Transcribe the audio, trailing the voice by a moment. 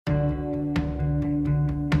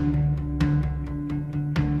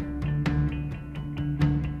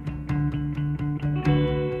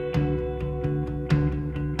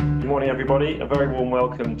morning, everybody. A very warm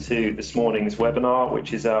welcome to this morning's webinar,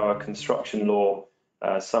 which is our construction law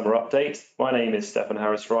summer update. My name is Stefan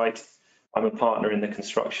Harris-Wright. I'm a partner in the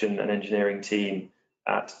construction and engineering team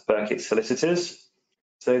at Birketts Solicitors.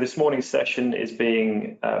 So this morning's session is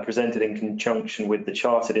being presented in conjunction with the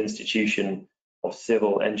Chartered Institution of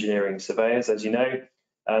Civil Engineering Surveyors, as you know.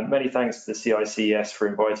 Many thanks to the CICES for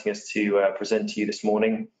inviting us to present to you this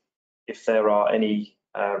morning. If there are any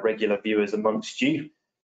regular viewers amongst you,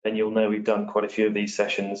 then you'll know we've done quite a few of these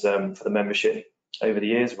sessions for the membership over the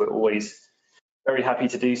years. We're always very happy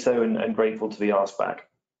to do so and grateful to be asked back.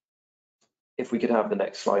 If we could have the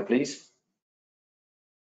next slide, please.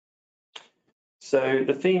 So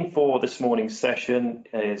the theme for this morning's session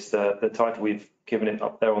is the title we've given it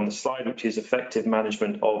up there on the slide, which is effective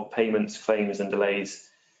management of payments, claims and delays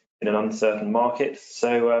in an uncertain market.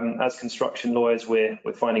 So as construction lawyers, we're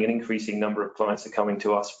finding an increasing number of clients are coming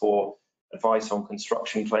to us for advice on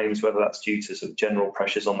construction claims, whether that's due to sort of general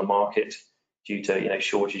pressures on the market, due to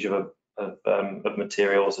shortage of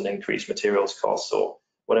materials and increased materials costs, or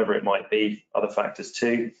whatever it might be, other factors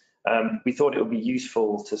too. We thought it would be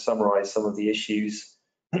useful to summarise some of the issues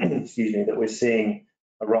excuse me, that we're seeing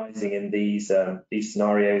arising in these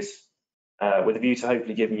scenarios, with a view to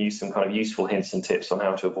hopefully giving you some kind of useful hints and tips on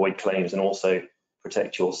how to avoid claims and also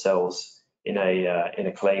protect yourselves in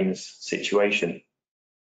a claims situation.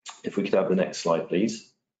 If we could have the next slide,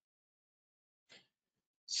 please.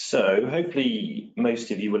 So hopefully most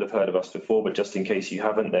of you will have heard of us before, but just in case you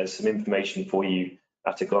haven't, there's some information for you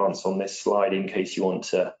at a glance on this slide in case you want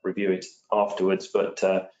to review it afterwards. But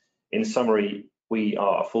in summary, we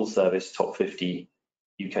are a full service top 50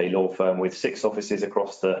 UK law firm with 6 offices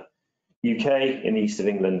across the UK, in the east of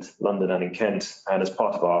England, London and in Kent. And as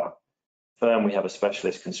part of our firm, we have a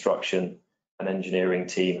specialist construction and engineering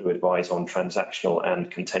team who advise on transactional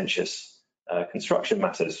and contentious construction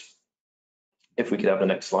matters. If we could have the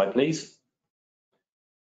next slide, please.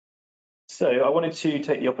 So I wanted to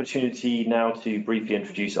take the opportunity now to briefly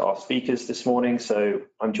introduce our speakers this morning. So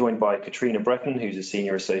I'm joined by Katrina Bretten, who's a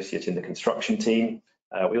senior associate in the construction team.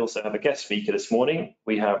 We also have a guest speaker this morning.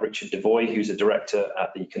 We have Richard Devoy, who's a director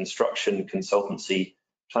at the Construction Consultancy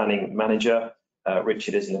Planning Manager.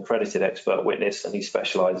 Richard is an accredited expert witness and he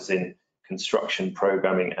specialises in construction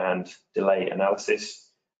programming and delay analysis,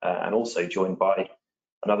 and also joined by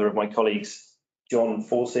another of my colleagues, John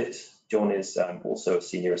Fawcett. John is also a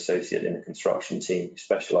senior associate in the construction team who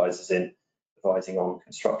specialises in advising on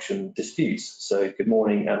construction disputes. So good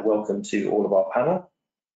morning and welcome to all of our panel.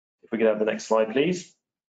 If we could have the next slide, please.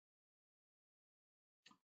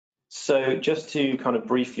 So just to kind of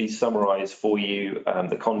briefly summarise for you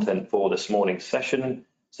the content for this morning's session.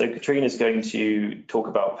 So Katrina is going to talk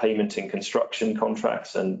about payment in construction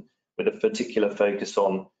contracts, and with a particular focus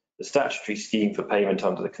on the statutory scheme for payment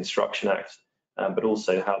under the Construction Act, but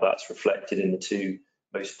also how that's reflected in the 2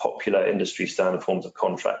 most popular industry standard forms of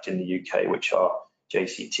contract in the UK, which are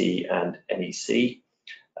JCT and NEC.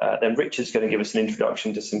 Then Richard's going to give us an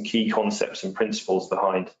introduction to some key concepts and principles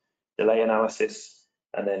behind delay analysis.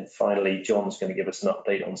 And then finally, John's going to give us an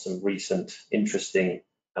update on some recent, interesting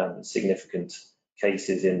and significant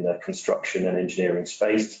cases in the construction and engineering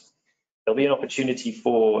space. There'll be an opportunity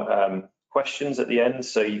for questions at the end,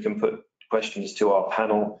 so you can put questions to our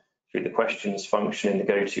panel through the questions function in the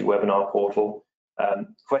GoToWebinar portal.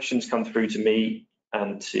 Questions come through to me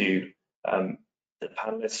and to the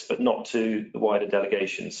panelists, but not to the wider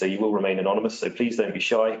delegation, so you will remain anonymous, so please don't be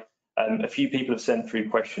shy. A few people have sent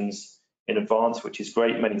through questions in advance, which is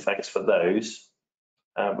great. Many thanks for those.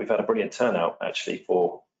 We've had a brilliant turnout actually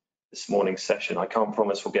for this morning's session. I can't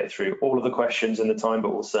promise we'll get through all of the questions in the time,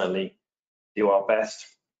 but we'll certainly do our best.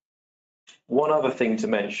 One other thing to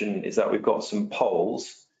mention is that we've got some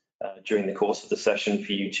polls during the course of the session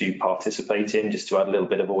for you to participate in, just to add a little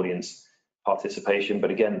bit of audience participation.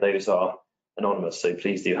 But again, those are anonymous, so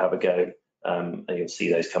please do have a go, and you'll see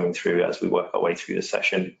those coming through as we work our way through the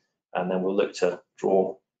session. And then we'll look to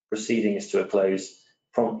draw proceedings to a close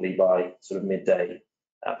promptly by sort of midday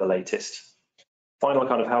at the latest. Final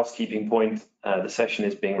kind of housekeeping point, the session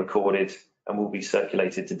is being recorded and will be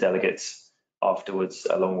circulated to delegates afterwards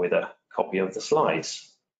along with a copy of the slides.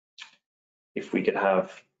 If we could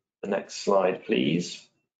have the next slide, please.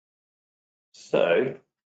 So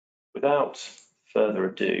without further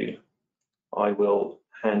ado, I will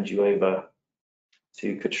hand you over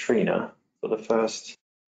to Katrina for the first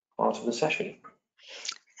part of the session.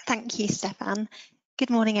 Thank you, Stefan. Good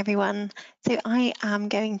morning, everyone. So I am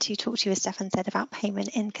going to talk to you, as Stefan said, about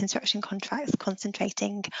payment in construction contracts,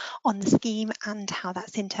 concentrating on the scheme and how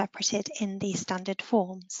that's interpreted in the standard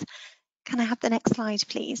forms. Can I have the next slide,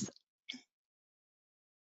 please?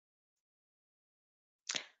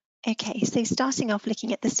 Okay, so starting off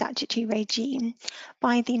looking at the statutory regime,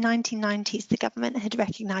 by the 1990s, the government had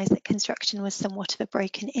recognised that construction was somewhat of a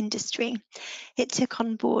broken industry. It took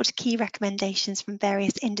on board key recommendations from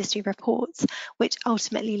various industry reports, which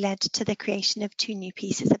ultimately led to the creation of two new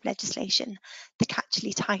pieces of legislation, the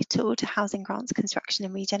catchily titled Housing Grants Construction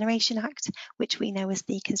and Regeneration Act, which we know as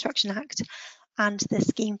the Construction Act, and the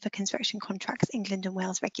Scheme for Construction Contracts England and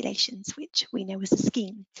Wales Regulations, which we know as the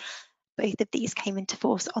scheme. Both of these came into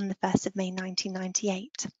force on the 1st of May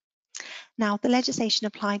 1998. Now, the legislation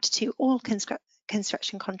applied to all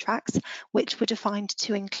construction contracts, which were defined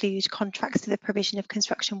to include contracts for the provision of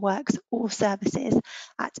construction works or services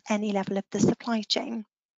at any level of the supply chain,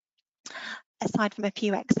 aside from a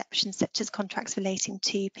few exceptions such as contracts relating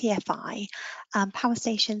to PFI, power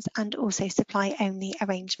stations, and also supply-only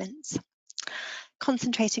arrangements.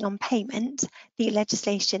 Concentrating on payment, the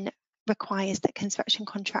legislation requires that construction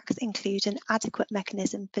contracts include an adequate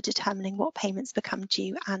mechanism for determining what payments become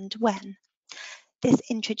due and when. This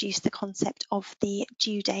introduced the concept of the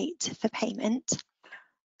due date for payment.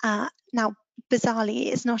 Now, bizarrely,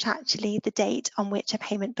 it's not actually the date on which a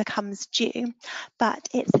payment becomes due, but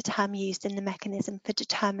it's the term used in the mechanism for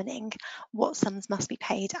determining what sums must be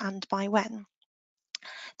paid and by when.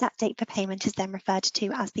 That date for payment is then referred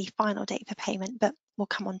to as the final date for payment, but we'll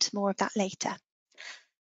come on to more of that later.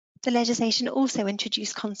 The legislation also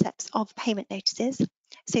introduced concepts of payment notices.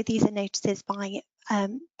 So these are notices by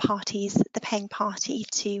parties, the paying party,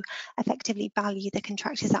 to effectively value the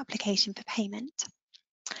contractor's application for payment.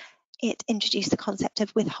 It introduced the concept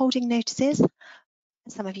of withholding notices.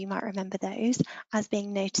 Some of you might remember those as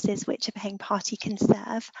being notices which a paying party can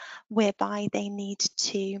serve, whereby they need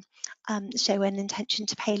to show an intention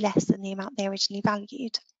to pay less than the amount they originally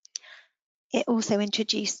valued. It also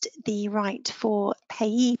introduced the right for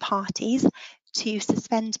payee parties to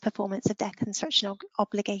suspend performance of their construction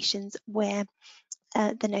obligations where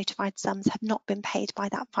the notified sums have not been paid by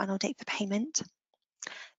that final date for payment.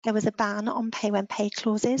 There was a ban on pay when paid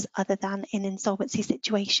clauses other than in insolvency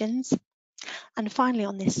situations. And finally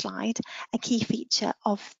on this slide, a key feature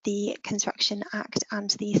of the Construction Act and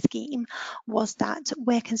the scheme was that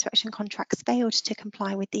where construction contracts failed to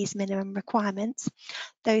comply with these minimum requirements,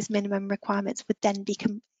 those minimum requirements would then be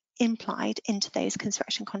implied into those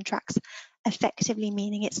construction contracts, effectively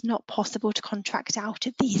meaning it's not possible to contract out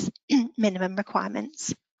of these minimum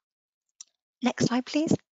requirements. Next slide,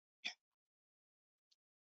 please.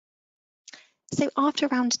 So after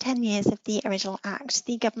around 10 years of the original Act,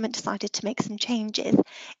 the government decided to make some changes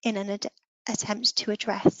in an attempt to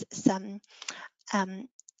address some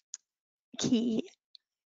key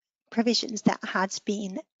provisions that had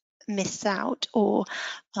been missed out, or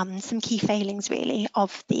some key failings really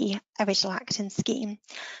of the original Act and scheme.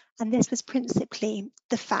 And this was principally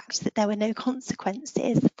the fact that there were no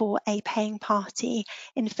consequences for a paying party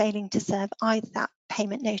in failing to serve either that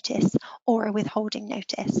payment notice or a withholding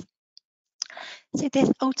notice. So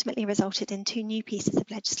this ultimately resulted in two new pieces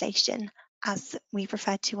of legislation, as we've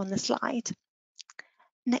referred to on the slide.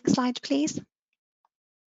 Next slide, please.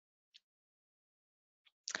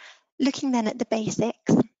 Looking then at the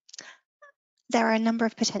basics, there are a number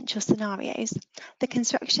of potential scenarios. The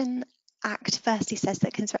Construction Act firstly says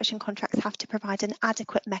that construction contracts have to provide an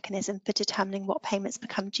adequate mechanism for determining what payments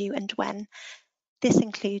become due and when. This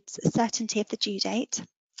includes certainty of the due date.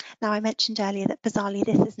 Now, I mentioned earlier that bizarrely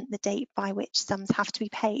this isn't the date by which sums have to be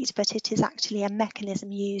paid, but it is actually a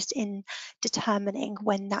mechanism used in determining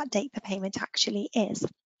when that date for payment actually is.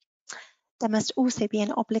 There must also be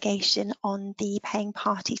an obligation on the paying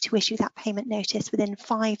party to issue that payment notice within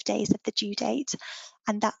 5 days of the due date,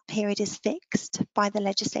 and that period is fixed by the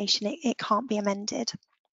legislation. It can't be amended.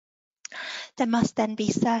 There must then be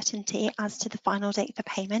certainty as to the final date for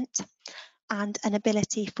payment and an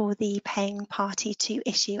ability for the paying party to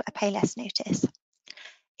issue a pay less notice.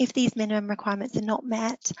 If these minimum requirements are not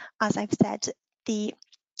met, as I've said, the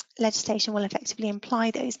legislation will effectively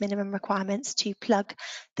imply those minimum requirements to plug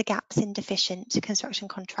the gaps in deficient construction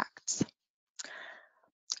contracts.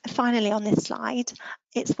 Finally, on this slide,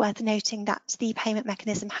 it's worth noting that the payment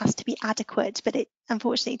mechanism has to be adequate, but it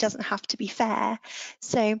unfortunately doesn't have to be fair.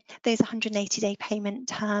 So those 180-day payment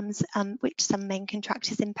terms, which some main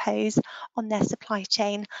contractors impose on their supply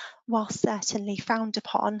chain, while certainly frowned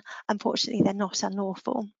upon, unfortunately they're not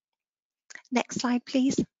unlawful. Next slide,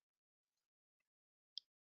 please.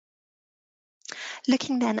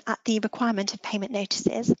 Looking then at the requirement of payment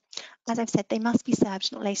notices, as I've said, they must be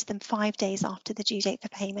served not later than 5 days after the due date for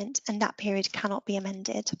payment, and that period cannot be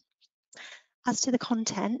amended. As to the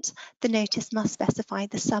content, the notice must specify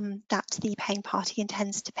the sum that the paying party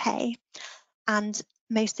intends to pay, and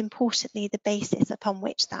most importantly, the basis upon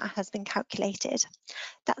which that has been calculated.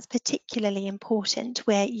 That's particularly important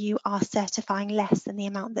where you are certifying less than the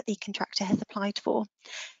amount that the contractor has applied for.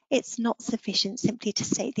 It's not sufficient simply to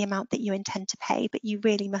state the amount that you intend to pay, but you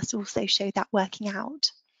really must also show that working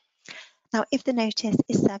out. Now, if the notice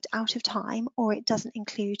is served out of time or it doesn't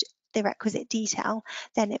include the requisite detail,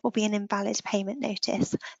 then it will be an invalid payment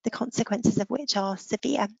notice, the consequences of which are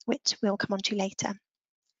severe, which we'll come on to later.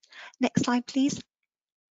 Next slide, please.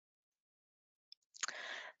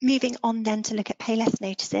 Moving on then to look at pay less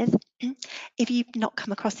notices. If you've not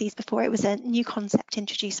come across these before, it was a new concept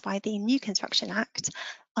introduced by the New Construction Act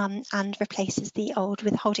and replaces the old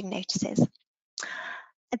withholding notices.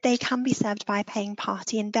 They can be served by a paying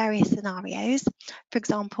party in various scenarios, for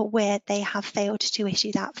example, where they have failed to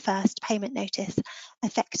issue that first payment notice,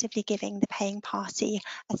 effectively giving the paying party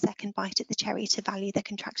a second bite at the cherry to value the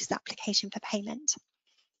contractor's application for payment.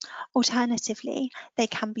 Alternatively, they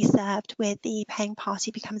can be served where the paying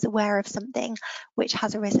party becomes aware of something which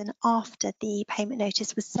has arisen after the payment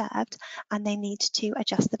notice was served and they need to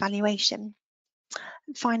adjust the valuation.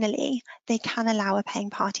 Finally, they can allow a paying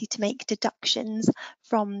party to make deductions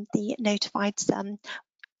from the notified sum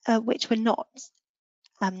which were not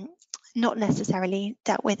necessarily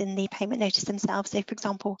dealt with in the payment notice themselves. So, for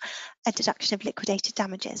example, a deduction of liquidated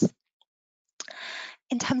damages.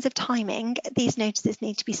 In terms of timing, these notices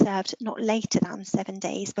need to be served not later than 7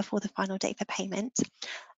 days before the final date for payment.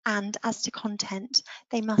 And as to content,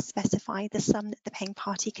 they must specify the sum that the paying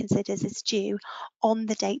party considers is due on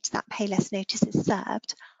the date that pay less notice is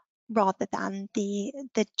served, rather than the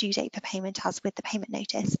due date for payment as with the payment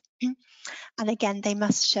notice. And again, they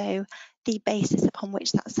must show the basis upon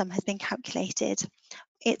which that sum has been calculated.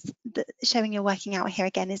 Showing your working out here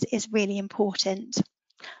again is really important.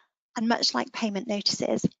 And much like payment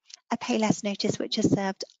notices, a pay less notice which is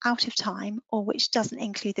served out of time or which doesn't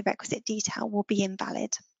include the requisite detail will be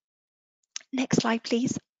invalid. Next slide,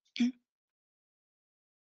 please.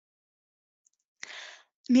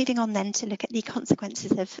 Moving on then to look at the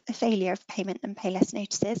consequences of a failure of payment and pay less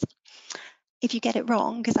notices. If you get it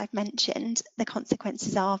wrong, as I've mentioned, the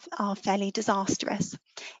consequences are fairly disastrous.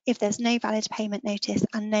 If there's no valid payment notice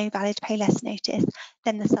and no valid pay less notice,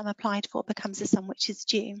 then the sum applied for becomes the sum which is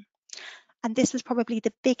due. And this was probably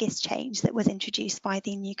the biggest change that was introduced by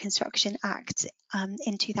the New Construction Act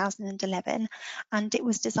in 2011. And it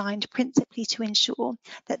was designed principally to ensure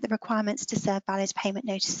that the requirements to serve valid payment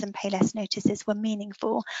notices and pay less notices were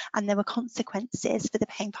meaningful and there were consequences for the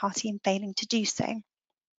paying party in failing to do so.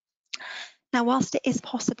 Now, whilst it is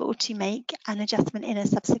possible to make an adjustment in a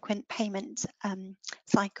subsequent payment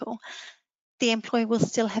cycle, the employer will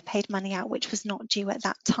still have paid money out which was not due at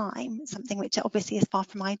that time, something which obviously is far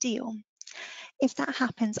from ideal. If that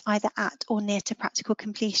happens either at or near to practical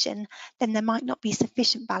completion, then there might not be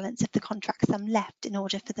sufficient balance of the contract sum left in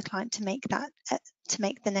order for the client to make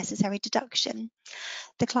the necessary deduction.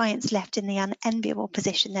 The client's left in the unenviable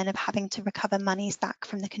position then of having to recover monies back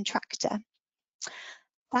from the contractor.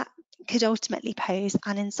 That could ultimately pose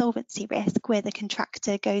an insolvency risk where the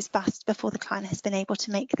contractor goes bust before the client has been able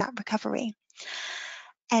to make that recovery.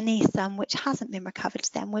 Any sum which hasn't been recovered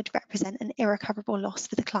then would represent an irrecoverable loss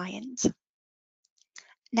for the client.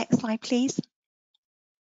 Next slide, please.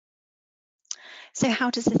 So how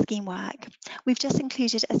does the scheme work? We've just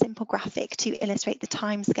included a simple graphic to illustrate the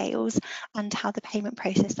timescales and how the payment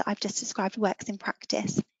process that I've just described works in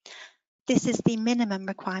practice. This is the minimum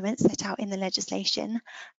requirement set out in the legislation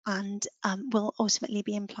and will ultimately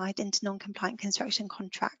be applied into non-compliant construction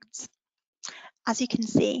contracts. As you can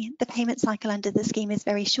see, the payment cycle under the scheme is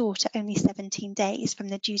very short at only 17 days from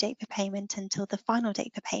the due date for payment until the final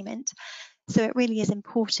date for payment. So it really is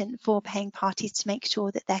important for paying parties to make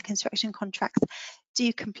sure that their construction contracts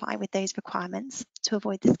do comply with those requirements to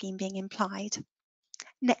avoid the scheme being implied.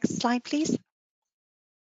 Next slide, please.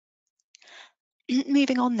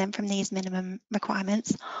 Moving on then from these minimum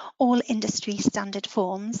requirements, all industry standard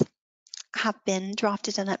forms have been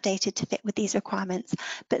drafted and updated to fit with these requirements,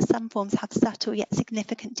 but some forms have subtle yet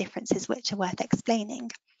significant differences which are worth explaining.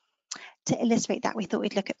 To illustrate that, we thought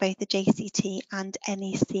we'd look at both the JCT and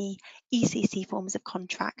NEC ECC forms of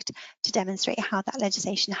contract to demonstrate how that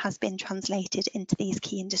legislation has been translated into these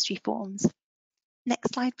key industry forms.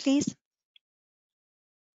 Next slide, please.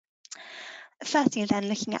 Firstly, then,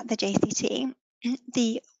 looking at the JCT,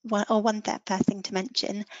 first thing to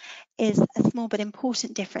mention is a small but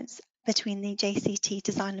important difference between the JCT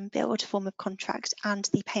design and build form of contract and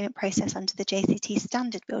the payment process under the JCT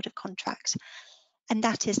standard build of contract. And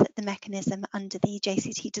that is that the mechanism under the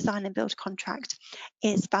JCT design and build contract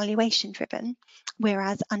is valuation driven,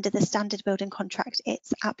 whereas under the standard building contract,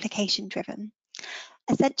 it's application driven.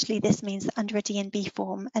 Essentially, this means that under a D&B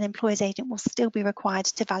form, an employer's agent will still be required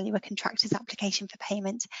to value a contractor's application for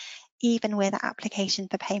payment, even where that application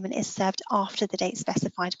for payment is served after the date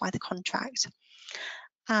specified by the contract.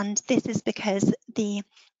 And this is because the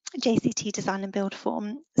JCT design and build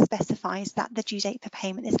form specifies that the due date for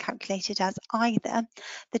payment is calculated as either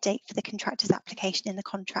the date for the contractor's application in the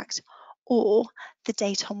contract or the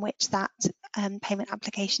date on which that payment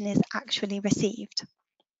application is actually received.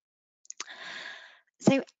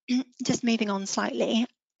 So just moving on slightly,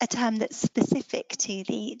 a term that's specific to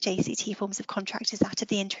the JCT forms of contract is that of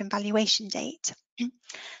the interim valuation date.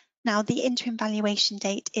 Now, the interim valuation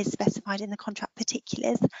date is specified in the contract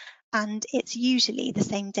particulars, and it's usually the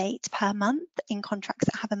same date per month in contracts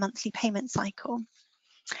that have a monthly payment cycle.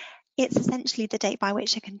 It's essentially the date by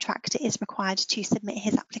which a contractor is required to submit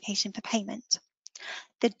his application for payment.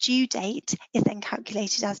 The due date is then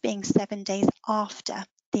calculated as being 7 days after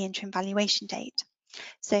the interim valuation date.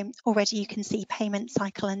 So already you can see payment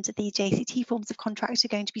cycle under the JCT forms of contract are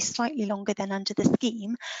going to be slightly longer than under the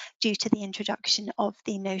scheme due to the introduction of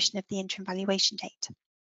the notion of the interim valuation date.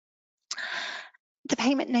 The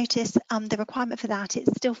payment notice, the requirement for that,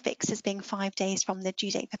 it's still fixed as being 5 days from the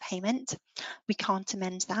due date for payment. We can't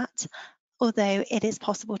amend that, although it is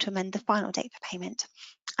possible to amend the final date for payment.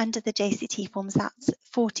 Under the JCT forms, that's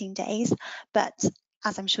 14 days, but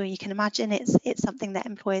as I'm sure you can imagine, it's something that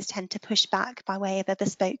employers tend to push back by way of a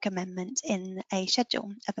bespoke amendment in a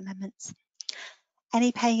schedule of amendments.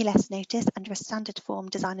 Any pay less notice under a standard form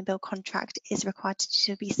design and build contract is required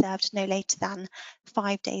to be served no later than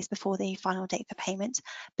 5 days before the final date for payment.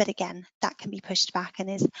 But again, that can be pushed back and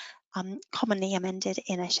is commonly amended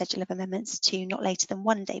in a schedule of amendments to not later than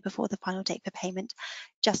 1 day before the final date for payment,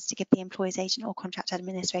 just to give the employer's agent or contract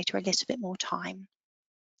administrator a little bit more time.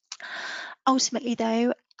 Ultimately,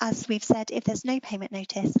 though, as we've said, if there's no payment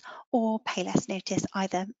notice or pay less notice,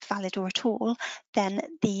 either valid or at all, then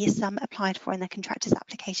the sum applied for in the contractor's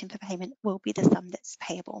application for payment will be the sum that's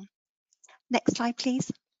payable. Next slide,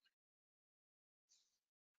 please.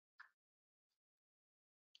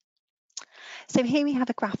 So here we have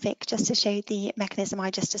a graphic just to show the mechanism I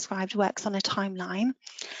just described works on a timeline.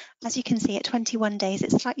 As you can see, at 21 days,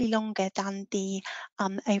 it's slightly longer than the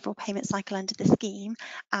overall payment cycle under the scheme,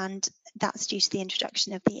 and that's due to the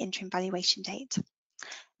introduction of the interim valuation date.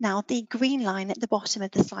 Now, the green line at the bottom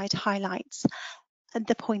of the slide highlights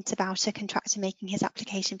the point about a contractor making his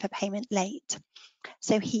application for payment late.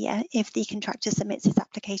 So here, if the contractor submits his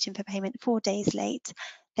application for payment 4 days late,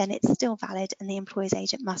 then it's still valid and the employer's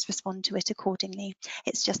agent must respond to it accordingly.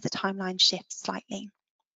 It's just the timeline shifts slightly.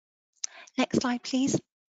 Next slide, please.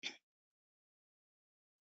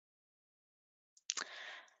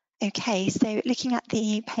 Okay, so looking at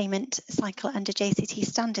the payment cycle under JCT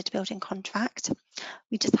standard building contract,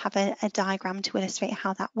 we just have a diagram to illustrate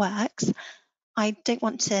how that works. I don't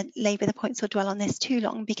want to labour the points or dwell on this too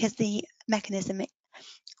long because the mechanism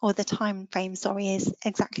or the time frame, sorry, is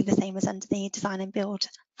exactly the same as under the design and build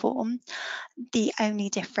form. The only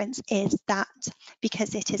difference is that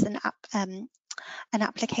because it is an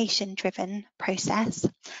application driven process,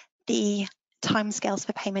 the timescales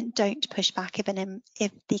for payment don't push back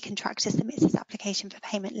if the contractor submits his application for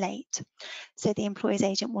payment late. So the employer's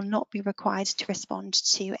agent will not be required to respond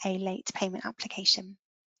to a late payment application.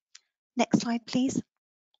 Next slide, please.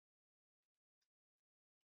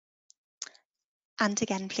 And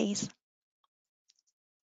again, please.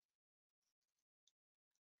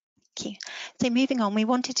 Thank you. So moving on, we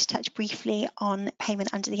wanted to touch briefly on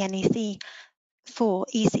payment under the NEC4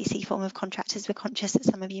 ECC form of contract, as we're conscious that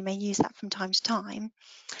some of you may use that from time to time.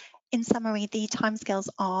 In summary, the timescales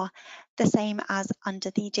are the same as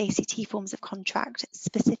under the JCT forms of contract,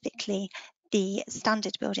 specifically the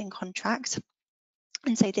standard building contract.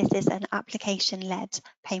 And so this is an application-led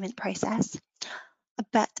payment process.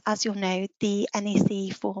 But as you'll know, the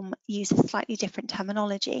NEC form uses slightly different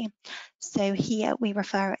terminology. So here we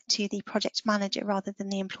refer to the project manager rather than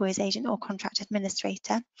the employer's agent or contract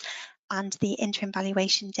administrator. And the interim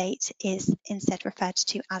valuation date is instead referred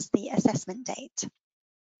to as the assessment date.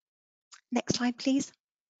 Next slide, please.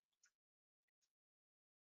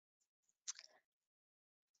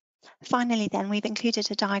 Finally, then, we've included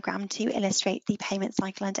a diagram to illustrate the payment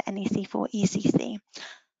cycle under NEC4 ECC.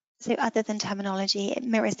 So other than terminology, it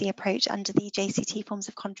mirrors the approach under the JCT forms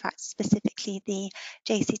of contracts, specifically the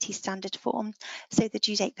JCT standard form. So the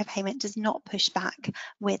due date for payment does not push back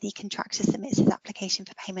where the contractor submits his application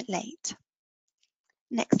for payment late.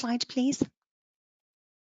 Next slide, please.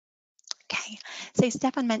 Okay, so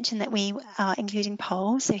Stefan mentioned that we are including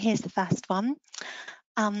polls. So here's the first one.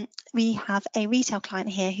 We have a retail client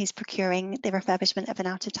here who's procuring the refurbishment of an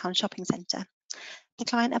out-of-town shopping centre. The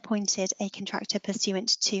client appointed a contractor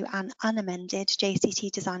pursuant to an unamended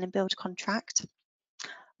JCT design and build contract.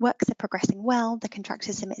 Works are progressing well. The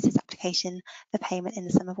contractor submits his application for payment in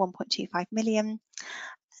the sum of 1.25 million.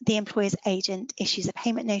 The employer's agent issues a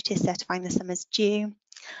payment notice certifying the sum as due.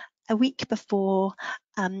 A week before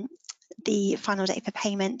the final date for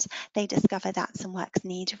payment, they discover that some works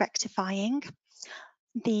need rectifying.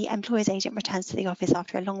 The employer's agent returns to the office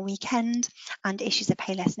after a long weekend and issues a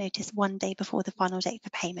pay less notice 1 day before the final date for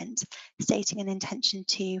payment, stating an intention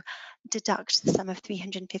to deduct the sum of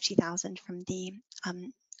 350,000 from the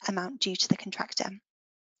amount due to the contractor.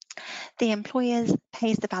 The employer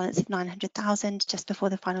pays the balance of 900,000 just before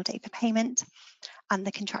the final date for payment, and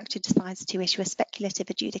the contractor decides to issue a speculative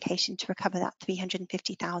adjudication to recover that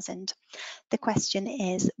 350,000. The question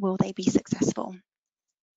is, will they be successful?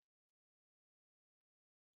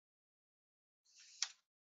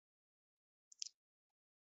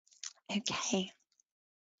 Okay.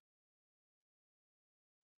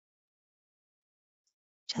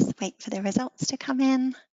 Just wait for the results to come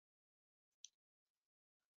in.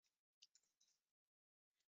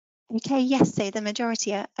 Okay, yes, so the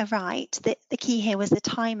majority are right. The key here was the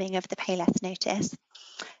timing of the pay less notice.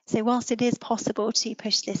 So whilst it is possible to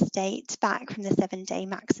push this date back from the 7-day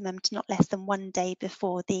maximum to not less than 1 day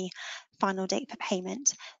before the final date for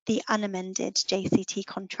payment, the unamended JCT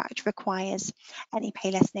contract requires any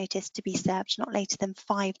pay less notice to be served not later than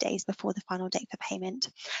 5 days before the final date for payment.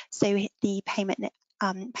 So the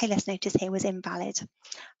pay less notice here was invalid,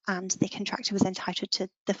 and the contractor was entitled to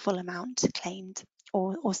the full amount claimed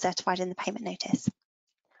or certified in the payment notice.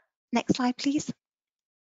 Next slide, please.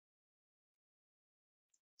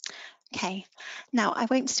 Okay, now I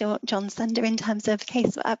won't steal John's thunder in terms of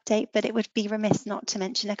case update, but it would be remiss not to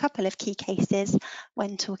mention a couple of key cases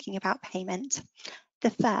when talking about payment. The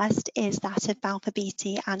first is that of Balfour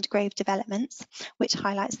Beatty and Grove Developments, which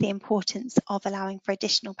highlights the importance of allowing for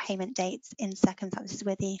additional payment dates in circumstances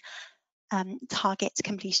where the target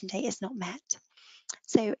completion date is not met.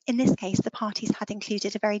 So in this case, the parties had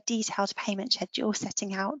included a very detailed payment schedule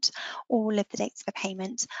setting out all of the dates for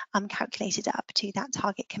payment calculated up to that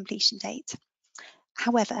target completion date.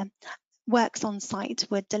 However, works on site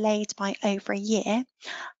were delayed by over a year,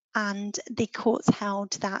 and the courts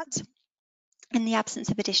held that in the absence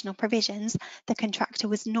of additional provisions, the contractor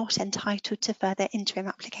was not entitled to further interim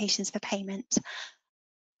applications for payment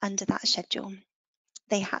under that schedule.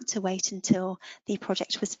 They had to wait until the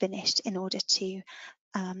project was finished in order to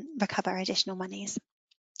recover additional monies.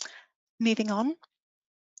 Moving on.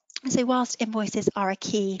 So whilst invoices are a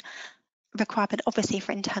key requirement obviously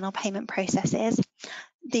for internal payment processes,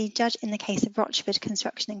 the judge in the case of Rochford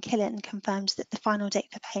Construction and Killen confirmed that the final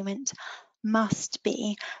date for payment must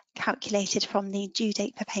be calculated from the due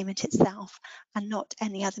date for payment itself and not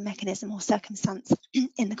any other mechanism or circumstance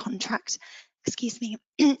in the contract,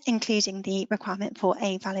 including the requirement for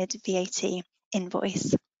a valid VAT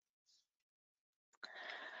invoice.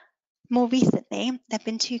 More recently, there have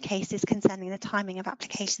been 2 cases concerning the timing of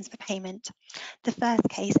applications for payment. The first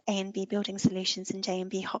case, A&B Building Solutions and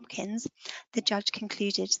J&B Hopkins, the judge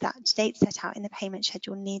concluded that dates set out in the payment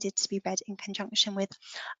schedule needed to be read in conjunction with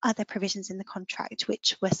other provisions in the contract,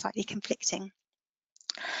 which were slightly conflicting.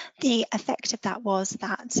 The effect of that was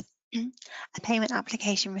that a payment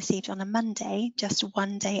application received on a Monday, just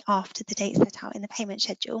 1 day after the date set out in the payment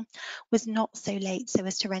schedule, was not so late so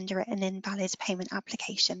as to render it an invalid payment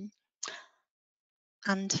application.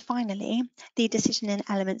 And finally, the decision in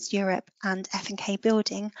Elements Europe and F&K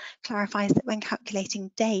Building clarifies that when calculating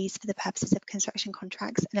days for the purposes of construction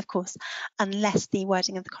contracts, and of course, unless the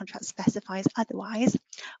wording of the contract specifies otherwise,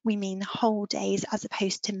 we mean whole days as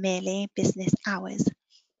opposed to merely business hours.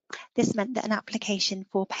 This meant that an application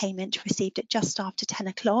for payment received at just after 10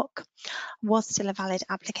 o'clock was still a valid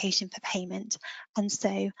application for payment, and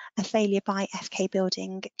so a failure by FK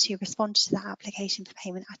Building to respond to that application for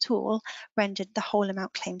payment at all rendered the whole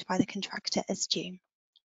amount claimed by the contractor as due.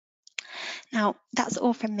 Now, that's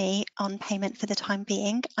all from me on payment for the time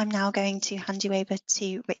being. I'm now going to hand you over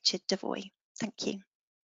to Richard Devoy. Thank you.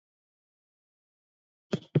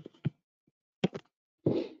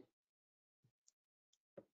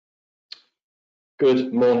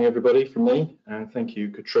 Good morning, everybody, from me, and thank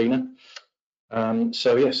you, Katrina.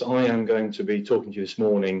 So yes, I am going to be talking to you this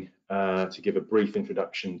morning to give a brief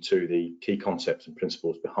introduction to the key concepts and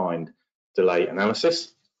principles behind delay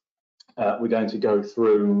analysis. We're going to go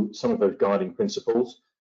through some of those guiding principles.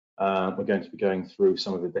 We're going to be going through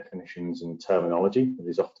some of the definitions and terminology that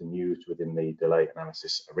is often used within the delay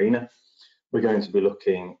analysis arena. we're going to be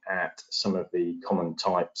looking at some of the common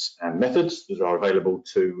types and methods that are available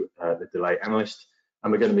to the delay analyst,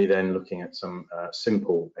 and we're going to be then looking at some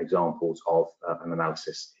simple examples of an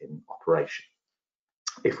analysis in operation.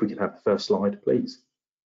 If we can have the first slide, please.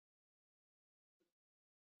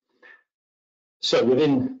 So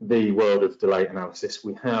within the world of delay analysis,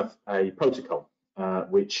 we have a protocol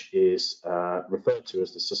which is referred to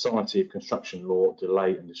as the Society of Construction Law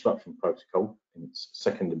Delay and Disruption Protocol in its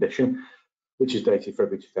second edition, which is dated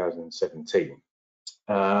February 2017.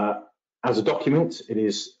 As a document, it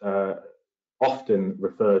is often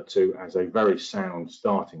referred to as a very sound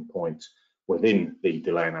starting point within the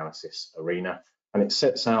delay analysis arena, and it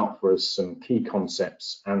sets out for us some key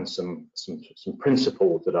concepts and some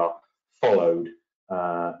principles that are followed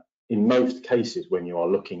in most cases when you are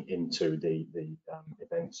looking into the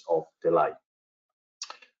events of delay.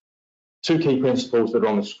 Two key principles that are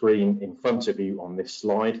on the screen in front of you on this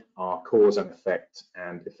slide are cause and effect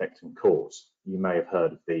and cause. You may have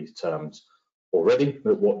heard of these terms already,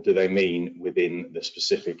 but what do they mean within the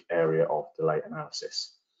specific area of delay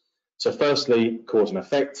analysis? So firstly, cause and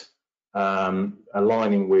effect,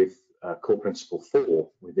 aligning with core principle 4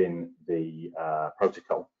 within the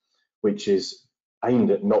protocol, which is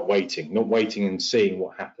aimed at not waiting and seeing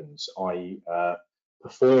what happens, i.e.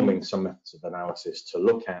 performing some methods of analysis to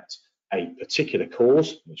look at a particular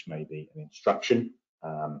cause, which may be an instruction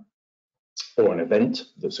or an event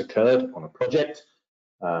that's occurred on a project,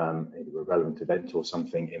 either a relevant event or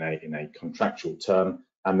something in a contractual term,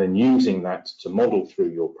 and then using that to model through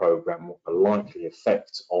your program what the likely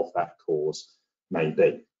effect of that cause may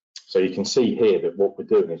be. So you can see here that what we're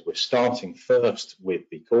doing is we're starting first with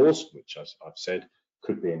the cause, which, as I've said,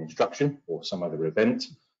 could be an instruction or some other event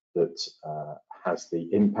that has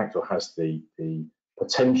the impact or has the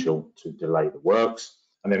potential to delay the works.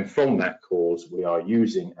 And then from that cause, we are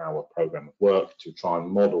using our program of work to try and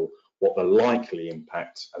model what the likely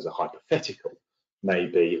impact as a hypothetical may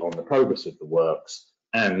be on the progress of the works,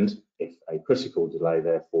 and if a critical delay,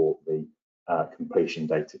 therefore the completion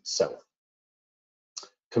date itself.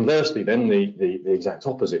 Conversely, then, the exact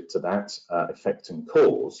opposite to that, effect and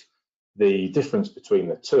cause, the difference between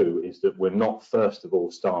the two is that we're not first of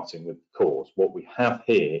all starting with the cause. What we have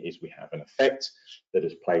here is we have an effect that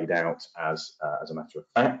has played out as a matter of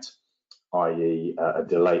fact, i.e. a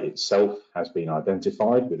delay itself has been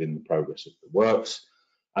identified within the progress of the works,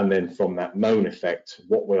 and then from that known effect,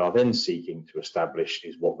 what we are then seeking to establish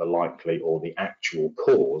is what the likely or the actual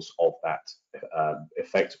cause of that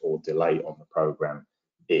effect or delay on the program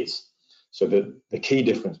is. So the key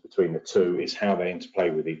difference between the two is how they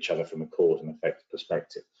interplay with each other from a cause and effect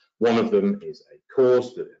perspective. One of them is a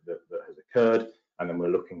cause that has occurred, and then we're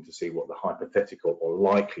looking to see what the hypothetical or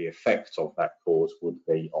likely effect of that cause would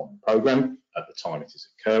be on the program at the time it is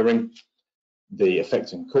occurring. The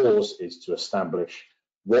effect and cause is to establish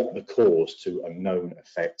what the cause to a known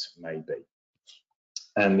effect may be.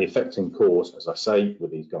 And the effect and cause, as I say,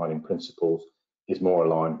 with these guiding principles, is more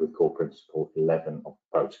aligned with core principle 11 of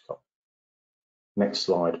the protocol. Next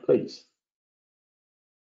slide, please.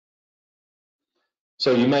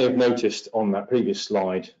 So you may have noticed on that previous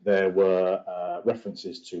slide there were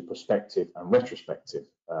references to prospective and retrospective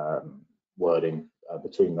wording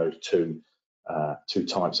between those two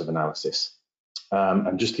types of analysis.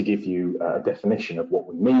 And just to give you a definition of what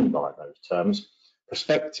we mean by those terms,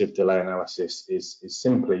 prospective delay analysis is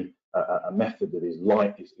simply a method that is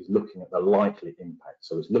looking at the likely impact.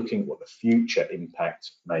 So it's looking at what the future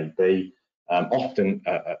impact may be. Often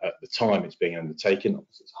at the time it's being undertaken,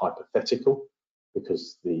 obviously it's hypothetical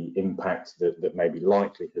because the impact that may be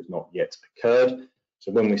likely has not yet occurred.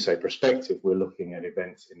 So when we say prospective, we're looking at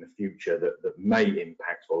events in the future that may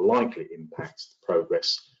impact or likely impact the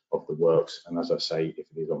progress of the works. And as I say, if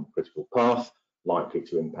it is on the critical path, likely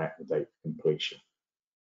to impact the date of completion.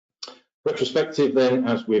 Retrospective then,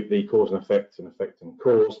 as with the cause and effect and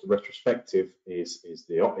cause, the retrospective is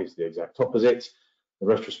the exact opposite. The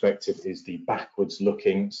retrospective is the backwards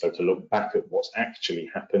looking, so to look back at what's actually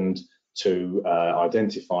happened to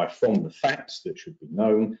identify from the facts that should be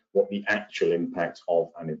known what the actual impact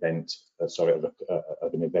of an event,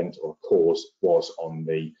 of an event or a cause was on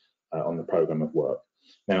the program of work.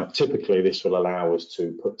 Now, typically this will allow us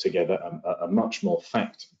to put together a much more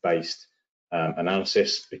fact-based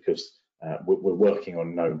analysis because we're working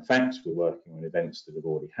on known facts, we're working on events that have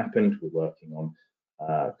already happened, we're working on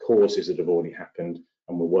causes that have already happened,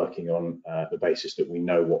 and we're working on the basis that we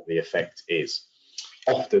know what the effect is.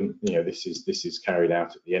 Often, this is carried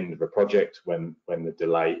out at the end of a project when the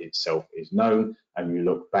delay itself is known, and you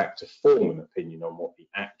look back to form an opinion on what the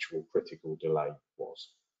actual critical delay was.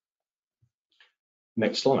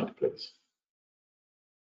 Next slide, please.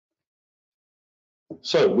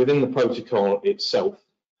 So within the protocol itself,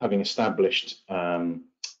 having established a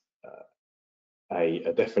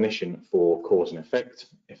definition for cause and effect,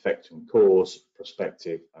 effect and cause,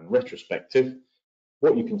 prospective and retrospective,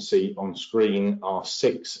 what you can see on screen are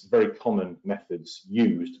 6 very common methods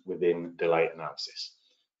used within delay analysis.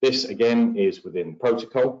 This again is within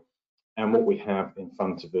protocol, and what we have in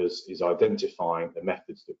front of us is identifying the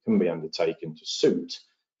methods that can be undertaken to suit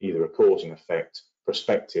either a cause and effect,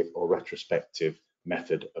 prospective or retrospective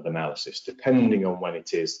method of analysis, depending on when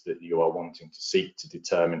it is that you are wanting to seek to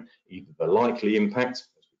determine either the likely impact,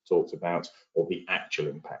 as we've talked about, or the actual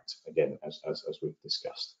impact, again, as we've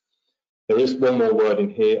discussed. There is one more word in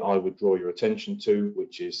here I would draw your attention to,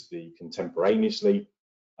 which is the contemporaneously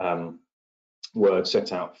word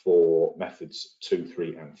set out for methods 2,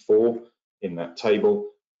 3, and 4 in that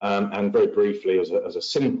table. And very briefly, as a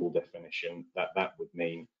simple definition, that would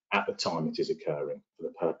mean at the time it is occurring for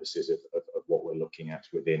the purposes of what we're looking at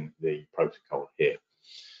within the protocol here.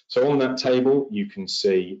 So on that table, you can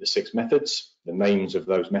see the 6 methods, the names of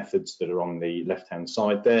those methods that are on the left-hand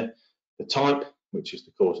side there, the type, which is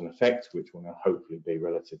the cause and effect, which will now hopefully be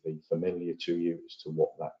relatively familiar to you as to what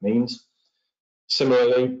that means.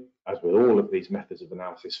 Similarly, as with all of these methods of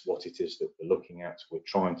analysis, what it is that we're looking at, we're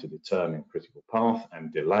trying to determine critical path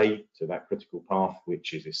and delay to that critical path,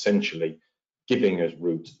 which is essentially giving us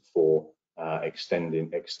route for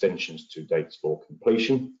extensions to dates for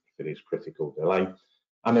completion, if it is critical delay.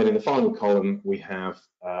 And then in the final column, we have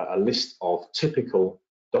a list of typical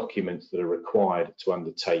documents that are required to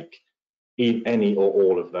undertake any or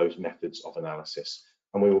all of those methods of analysis.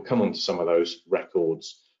 And we will come on to some of those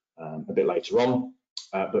records a bit later on.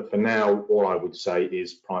 But for now, all I would say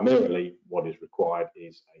is primarily what is required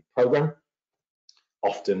is a program.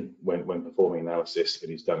 Often when performing analysis, it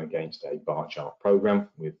is done against a bar chart program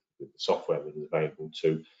with the software that is available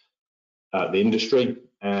to the industry,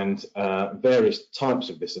 and various types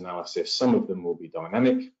of this analysis. Some of them will be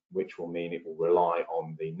dynamic, which will mean it will rely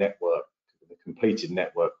on the network, the completed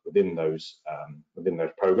network within those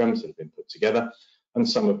programs that have been put together. And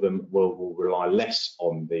some of them will rely less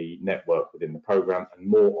on the network within the program and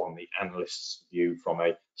more on the analyst's view from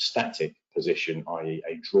a static position, i.e.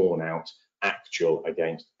 a drawn out actual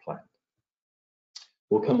against plan.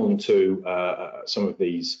 We'll come on to some of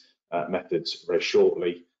these methods very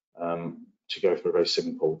shortly to go through a very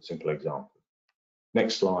simple example.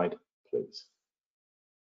 Next slide, please.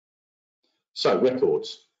 So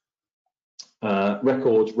records.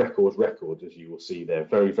 Records, as you will see, they're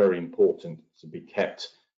very, very important to be kept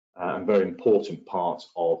and very important part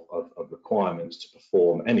of requirements to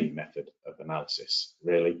perform any method of analysis,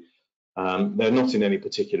 really. They're not in any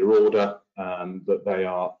particular order, but they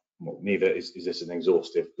are, well, neither is this an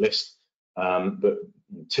exhaustive list, but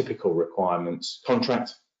typical requirements.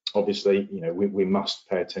 Contract, obviously, we must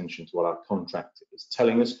pay attention to what our contract is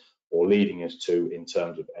telling us or leading us to in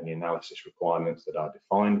terms of any analysis requirements that are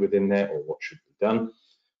defined within there or what should be done.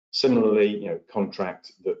 Similarly,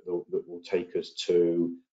 contract that will take us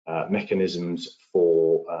to mechanisms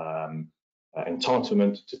for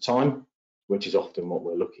entitlement to time, which is often what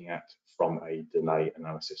we're looking at from a delay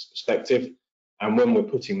analysis perspective. And when we're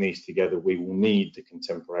putting these together, we will need the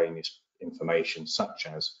contemporaneous information such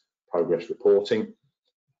as progress reporting,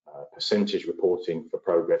 percentage reporting for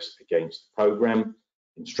progress against the program,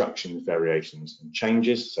 instructions, variations and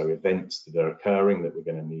changes, so events that are occurring that we're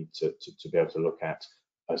going to need to be able to look at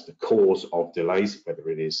as the cause of delays, whether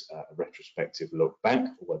it is a retrospective look back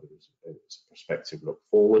or whether it's a prospective look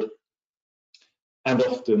forward. And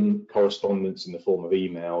often correspondence in the form of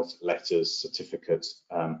emails, letters, certificates,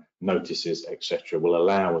 notices, etc. will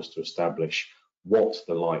allow us to establish what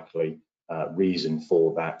the likely reason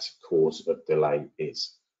for that cause of delay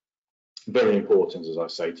is. Very important, as I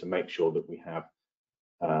say, to make sure that we have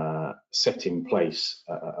set in place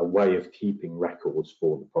a way of keeping records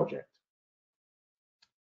for the project.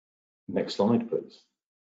 Next slide, please.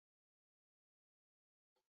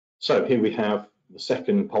 So here we have the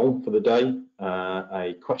second poll for the day,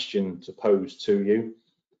 a question to pose to you.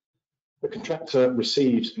 The contractor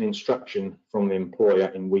receives an instruction from the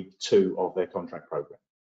employer in week 2 of their contract program.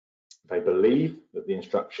 They believe that the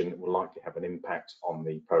instruction will likely have an impact on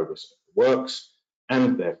the progress of the works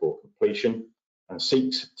and therefore completion, and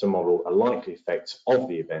seeks to model a likely effect of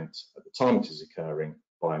the event at the time it is occurring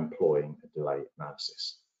by employing a delay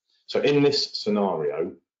analysis. So in this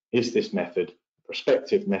scenario, is this method a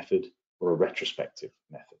prospective method or a retrospective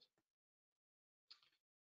method?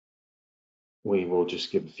 We will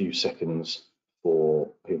just give a few seconds for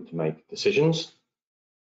people to make decisions.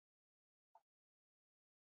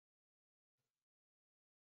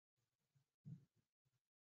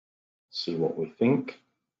 see what we think.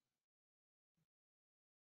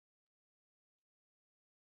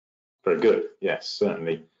 Very good. Yes,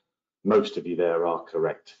 certainly most of you there are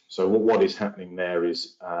correct. So what is happening there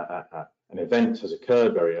is an event has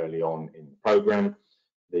occurred very early on in the programme.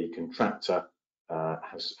 The contractor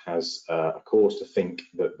has a cause to think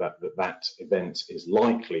that event is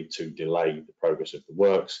likely to delay the progress of the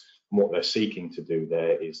works. And what they're seeking to do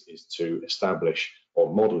there is to establish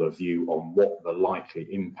or model a view on what the likely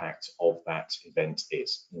impact of that event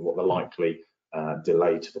is, and what the likely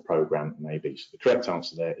delay to the programme may be. So the correct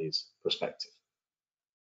answer there is prospective.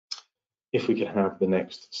 If we could have the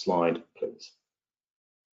next slide, please.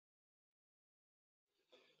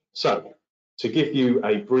 So to give you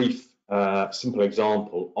a brief, simple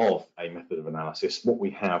example of a method of analysis, what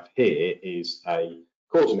we have here is a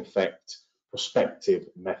cause and effect prospective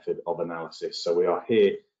method of analysis. So we are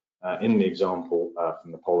here in the example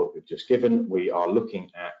from the poll that we've just given, we are looking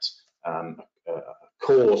at a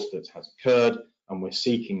cause that has occurred, and we're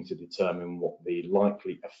seeking to determine what the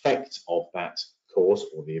likely effect of that cause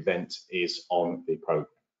or the event is on the program.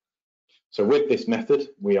 So with this method,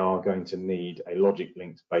 we are going to need a logic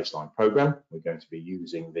linked baseline program. We're going to be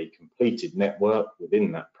using the completed network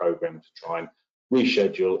within that program to try and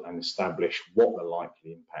reschedule and establish what the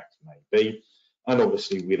likely impact may be. And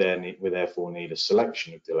obviously we therefore need a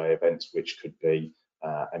selection of delay events, which could be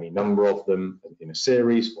any number of them in a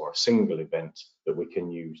series or a single event that we can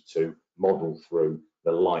use to model through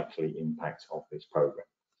the likely impact of this program.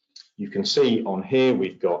 You can see on here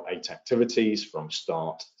we've got 8 activities from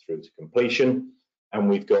start through to completion, and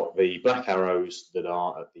we've got the black arrows that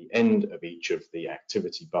are at the end of each of the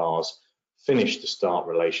activity bars finish to start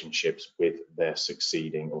relationships with their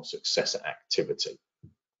succeeding or successor activity.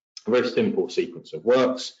 A very simple sequence of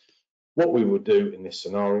works. What we would do in this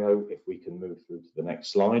scenario, if we can move through to the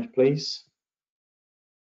next slide, please,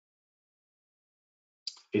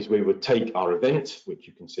 is we would take our event, which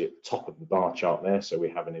you can see at the top of the bar chart there. So we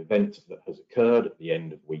have an event that has occurred at the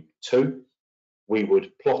end of week 2. We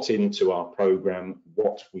would plot into our program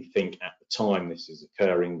what we think at the time this is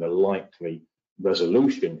occurring the likely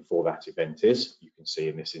resolution for that event is. You can see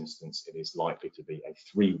in this instance it is likely to be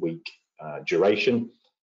a 3-week duration,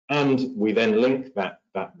 and we then link that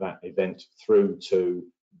event through to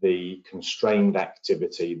the constrained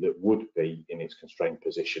activity that would be in its constrained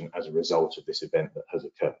position as a result of this event that has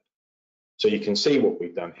occurred. So you can see what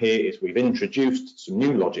we've done here is we've introduced some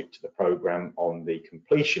new logic to the program on the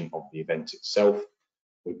completion of the event itself.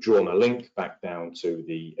 We've drawn a link back down to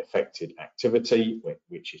the affected activity,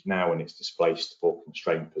 which is now in its displaced or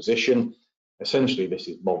constrained position. Essentially, this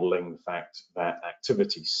is modeling the fact that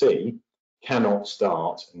activity C cannot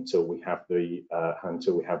start until we have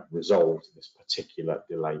resolved this particular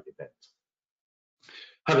delay event.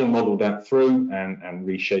 Having modeled that through and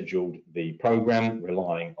rescheduled the program,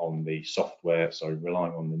 relying on the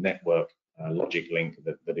network logic link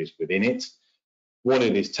that is within it, what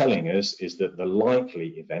it is telling us is that the likely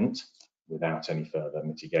event, without any further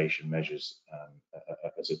mitigation measures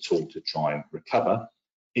as a tool to try and recover,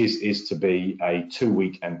 is to be a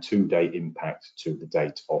 2-week and 2-day impact to the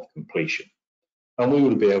date of completion. And we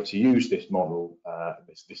will be able to use this model,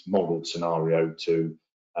 this modeled scenario to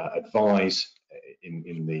advise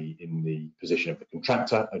in the position of the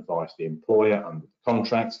contractor, advise the employer under the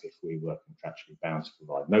contract, if we were contractually bound to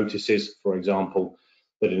provide notices, for example,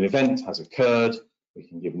 that an event has occurred. We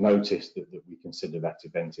can give notice that we consider that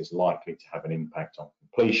event is likely to have an impact on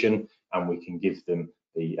completion, and we can give them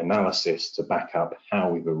the analysis to back up how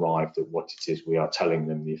we've arrived at what it is we are telling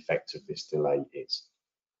them the effect of this delay is.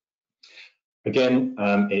 Again,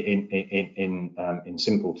 in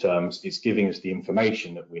simple terms, it's giving us the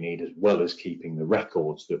information that we need, as well as keeping the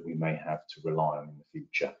records that we may have to rely on in the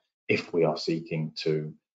future if we are seeking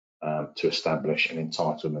to establish an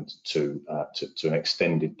entitlement to an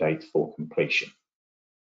extended date for completion.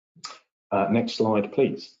 Next slide,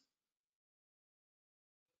 please.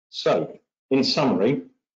 So, in summary,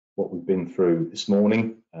 what we've been through this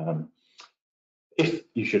morning, if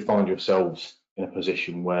you should find yourselves in a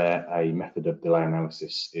position where a method of delay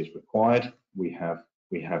analysis is required, we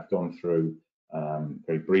have gone through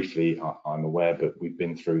very briefly, I'm aware, but we've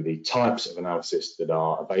been through the types of analysis that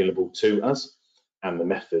are available to us and the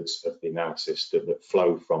methods of the analysis that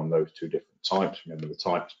flow from those 2 different types. Remember, the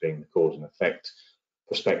types being the cause and effect,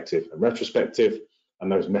 prospective and retrospective,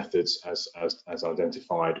 and those methods as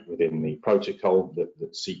identified within the protocol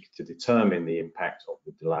that seek to determine the impact of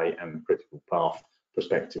the delay and the critical path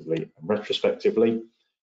prospectively and retrospectively.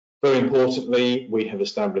 Very importantly, we have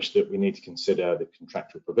established that we need to consider the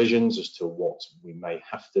contractual provisions as to what we may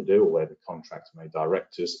have to do or where the contract may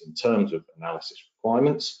direct us in terms of analysis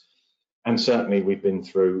requirements. And certainly we've been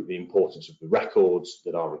through the importance of the records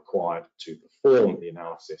that are required to perform the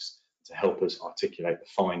analysis to help us articulate the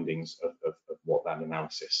findings of what that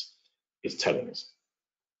analysis is telling us.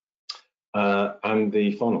 And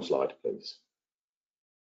the final slide, please.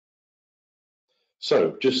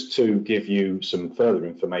 So just to give you some further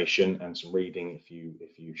information and some reading if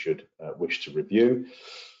you should wish to review.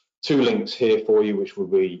 2 links here for you which will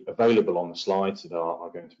be available on the slides that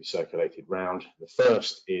are going to be circulated round. The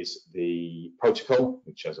first is the protocol,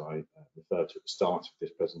 which, as I referred to at the start of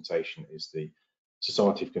this presentation, is the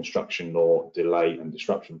Society of Construction Law Delay and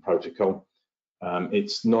Disruption Protocol.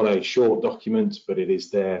 It's not a short document, but it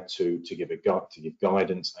is there to give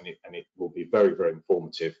guidance, and it will be very, very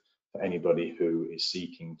informative for anybody who is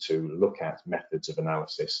seeking to look at methods of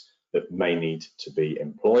analysis that may need to be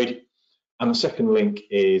employed. And the second link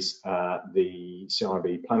is the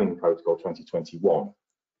CIB Planning Protocol 2021.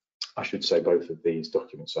 I should say both of these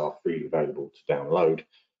documents are freely available to download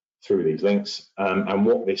through these links. And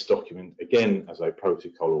what this document, again, as a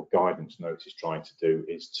protocol or guidance note, is trying to do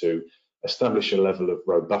is to establish a level of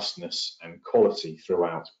robustness and quality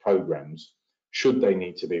throughout programs, should they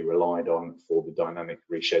need to be relied on for the dynamic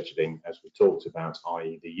rescheduling, as we talked about,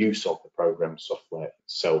 i.e. the use of the program software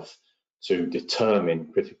itself to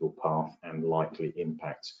determine critical path and likely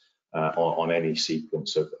impact on any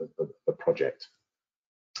sequence of a project.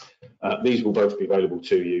 These will both be available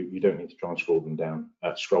to you. You don't need to try and scroll them down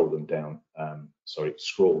on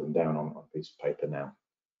a piece of paper now.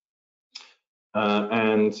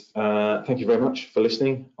 Thank you very much for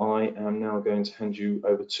listening. I am now going to hand you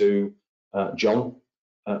over to John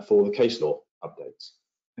for the case law updates.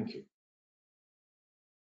 Thank you.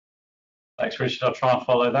 Thanks, Richard. I'll try and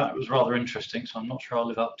follow that. It was rather interesting, so I'm not sure I'll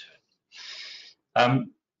live up to it.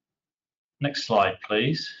 Next slide,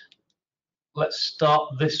 please. Let's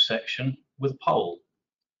start this section with a poll.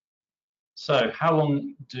 So how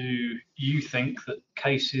long do you think that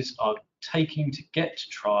cases are taking to get to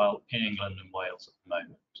trial in England and Wales at the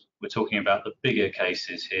moment? We're talking about the bigger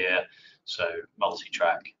cases here, so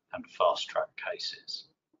multi-track and fast-track cases.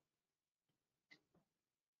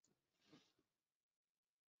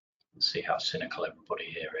 Let's see how cynical everybody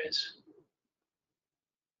here is.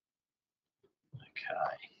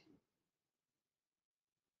 Okay.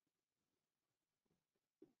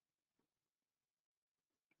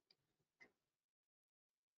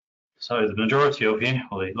 So the majority of you,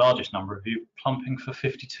 or the largest number of you, plumping for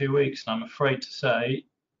 52 weeks, and I'm afraid to say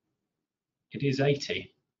it is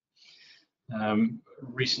 80.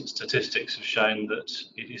 Recent statistics have shown that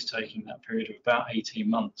it is taking that period of about 18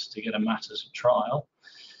 months to get a matter to trial.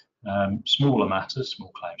 Smaller matters,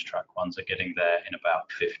 small claims track ones, are getting there in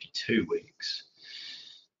about 52 weeks.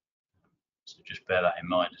 So just bear that in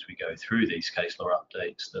mind as we go through these case law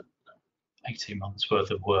updates, that 18 months worth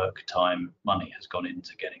of work, time, money has gone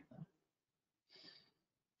into getting there.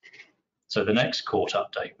 So the next court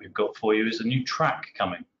update we've got for you is a new track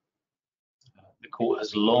coming. The court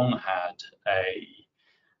has long had a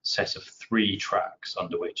set of 3 tracks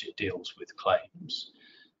under which it deals with claims,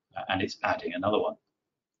 and it's adding another one.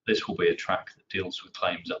 This will be a track that deals with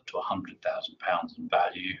claims up to £100,000 in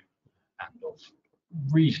value and of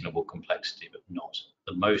reasonable complexity, but not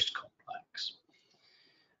the most complex.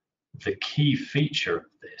 The key feature of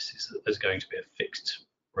this is that there's going to be a fixed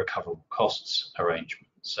recoverable costs arrangement.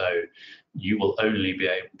 So you will only be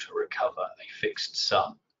able to recover a fixed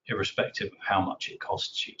sum, irrespective of how much it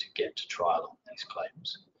costs you to get to trial on these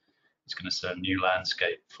claims. It's going to set a new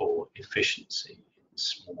landscape for efficiency in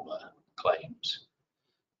smaller claims.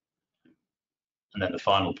 And then the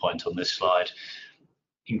final point on this slide,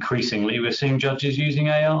 increasingly we're seeing judges using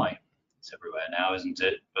AI. It's everywhere now, isn't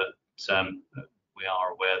it? But we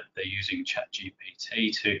are aware that they're using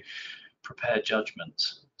ChatGPT to prepare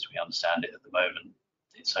judgments. As we understand it at the moment,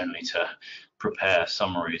 it's only to prepare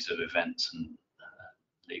summaries of events and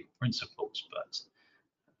legal principles, but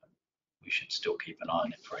we should still keep an eye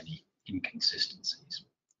on it for any inconsistencies.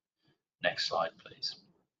 Next slide, please.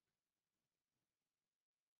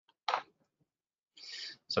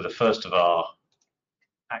 So the first of our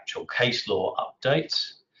actual case law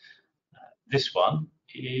updates, this one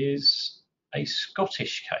is a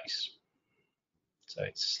Scottish case. So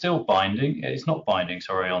it's still binding, it's not binding,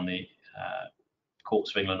 sorry, on the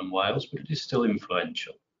courts of England and Wales, but it is still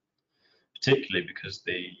influential, particularly because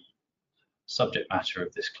the subject matter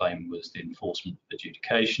of this claim was the enforcement of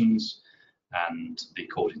adjudications, and the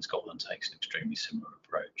court in Scotland takes an extremely similar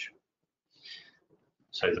approach.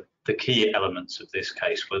 So the key elements of this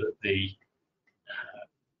case were that the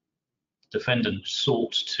defendant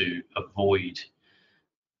sought to avoid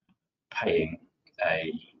paying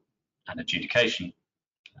an adjudication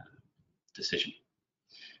decision.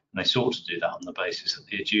 And they sought to do that on the basis that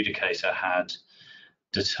the adjudicator had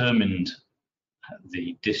determined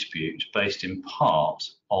the dispute based in part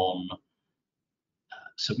on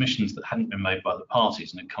submissions that hadn't been made by the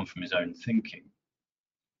parties and had come from his own thinking.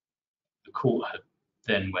 The court had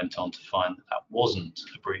then went on to find that that wasn't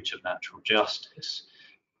a breach of natural justice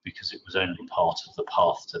because it was only part of the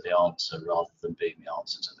path to the answer rather than being the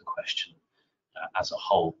answer to the question as a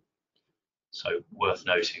whole. So worth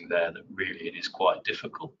noting there that really it is quite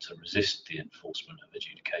difficult to resist the enforcement of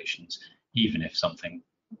adjudications, even if something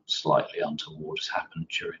slightly untoward has happened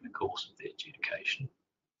during the course of the adjudication.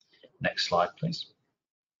 Next slide, please.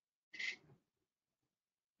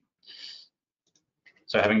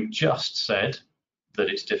 So having just said that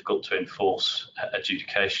it's difficult to enforce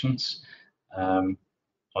adjudications,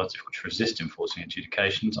 or it's difficult to resist enforcing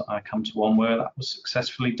adjudications, I come to one where that was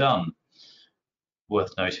successfully done.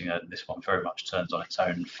 Worth noting that this one very much turns on its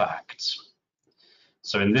own facts.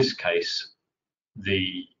 So in this case,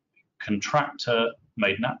 the contractor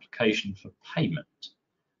made an application for payment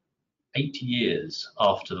 8 years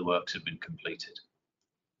after the works had been completed.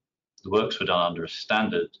 The works were done under a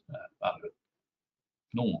standard, under a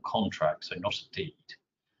normal contract, so not a deed,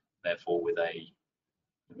 therefore with a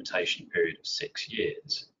limitation period of 6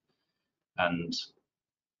 years. And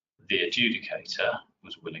the adjudicator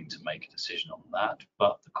was willing to make a decision on that,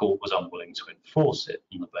 but the court was unwilling to enforce it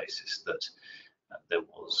on the basis that there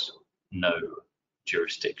was no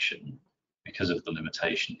jurisdiction because of the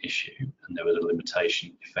limitation issue, and there was a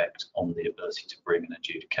limitation effect on the ability to bring an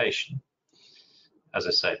adjudication. As I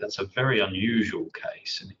say, that's a very unusual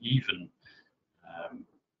case, and even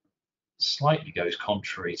slightly goes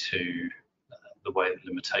contrary to the way the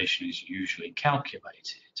limitation is usually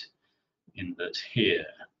calculated, in that here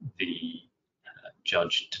the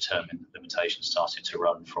judge determined that the limitation started to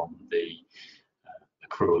run from the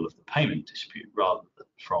accrual of the payment dispute rather than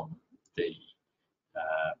from the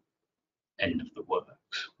end of the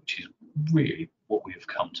works, which is really what we have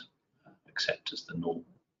come to accept as the norm.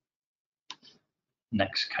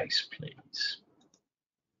 Next case, please.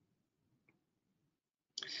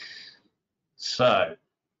 So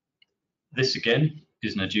this again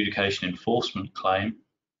is an adjudication enforcement claim,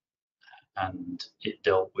 and it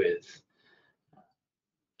dealt with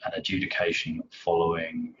an adjudication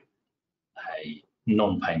following a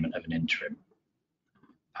non-payment of an interim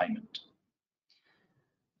payment.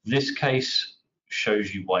 This case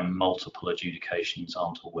shows you why multiple adjudications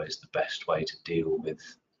aren't always the best way to deal with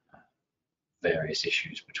various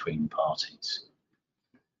issues between parties.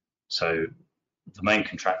 So the main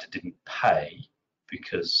contractor didn't pay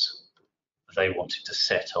because they wanted to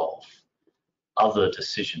set off other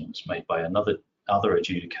decisions made by other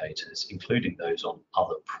adjudicators, including those on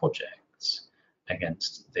other projects,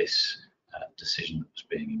 against this decision that was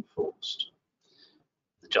being enforced.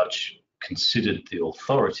 The judge considered the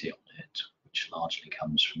authority on it, which largely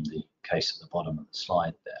comes from the case at the bottom of the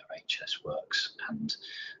slide there, HS Works and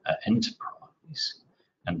Enterprise,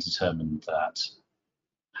 and determined that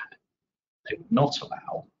they would not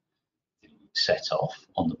allow the set off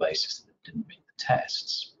on the basis that it didn't meet the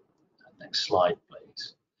tests. Next slide,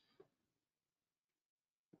 please.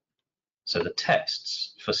 So the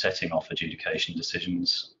tests for setting off adjudication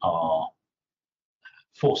decisions are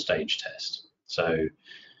four-stage tests. So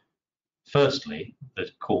firstly, the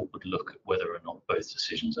court would look at whether or not both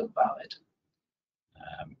decisions are valid.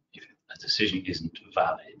 If a decision isn't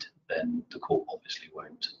valid, then the court obviously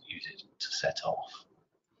won't use it to set off.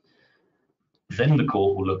 Then the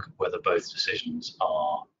court will look at whether both decisions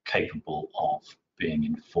are capable of being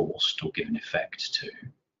enforced or given effect to.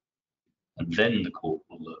 And then the court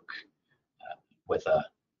will look at whether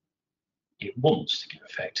it wants to give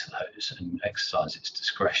effect to those and exercise its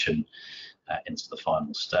discretion into the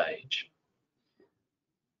final stage.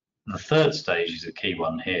 The third stage is a key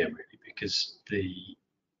one here, really, because the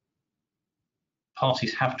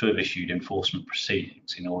parties have to have issued enforcement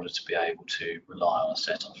proceedings in order to be able to rely on a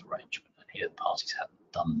set-off arrangement, and here the parties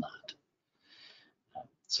haven't done that.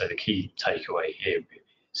 So the key takeaway here really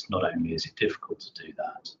is not only is it difficult to do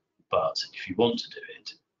that, but if you want to do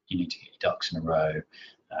it, you need to get your ducks in a row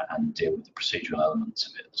and deal with the procedural elements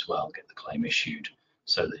of it as well, get the claim issued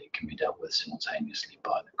so that it can be dealt with simultaneously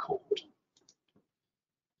by the court.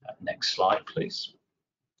 Next slide, please.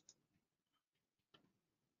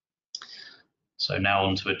 So now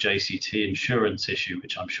on to a JCT insurance issue,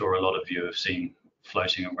 which I'm sure a lot of you have seen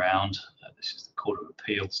floating around. This is the Court of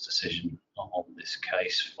Appeal's decision on this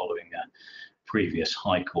case following a previous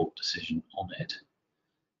High Court decision on it.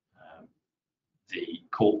 The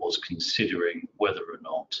court was considering whether or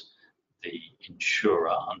not the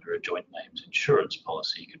insurer under a joint names insurance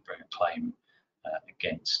policy could bring a claim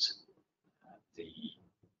against the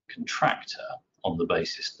contractor on the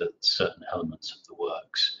basis that certain elements of the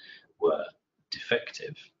works were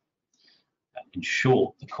defective. In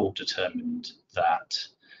short, the court determined that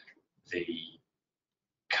the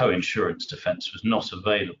co-insurance defence was not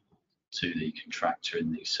available to the contractor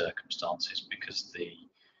in these circumstances because the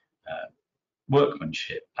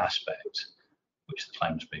workmanship aspect, which the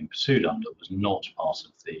claim was being pursued under, was not part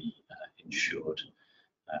of the insured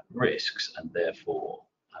risks, and therefore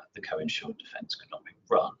the co-insured defence could not be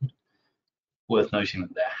run. Worth noting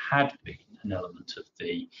that there had been an element of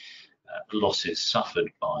the losses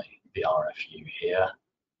suffered by the RFU here,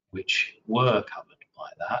 which were covered by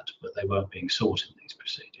that, but they weren't being sought in these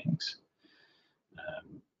proceedings.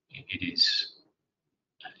 It is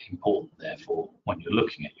important, therefore, when you're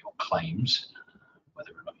looking at your claims,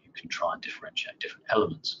 whether or not you can try and differentiate different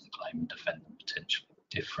elements of the claim and defend them potentially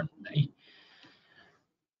differently.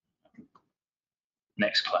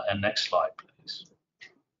 Next slide, please.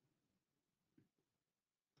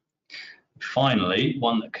 Finally,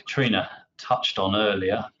 one that Katrina touched on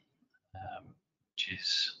earlier, which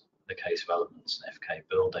is the case of Elements and FK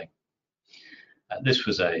Building. This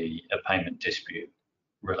was a payment dispute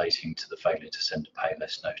relating to the failure to send a pay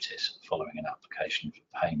less notice following an application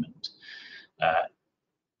for payment.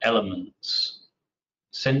 Elements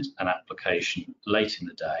sent an application late in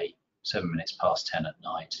the day, 7 minutes past 10 at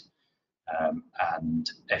night,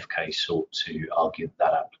 and FK sought to argue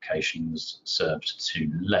that application was served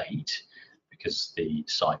too late because the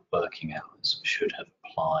site working hours should have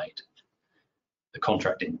applied. The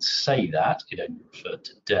contract didn't say that, it only referred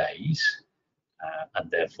to days, and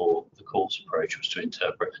therefore the court's approach was to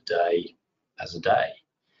interpret a day as a day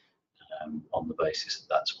on the basis that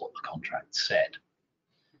that's what the contract said.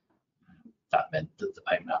 That meant that the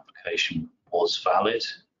payment application was valid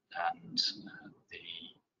and the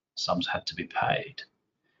sums had to be paid.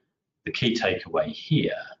 The key takeaway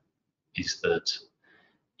here is that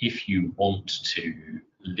if you want to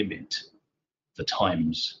limit the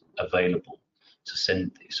times available to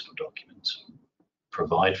send these sort of documents,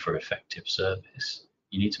 provide for effective service,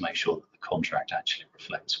 you need to make sure that the contract actually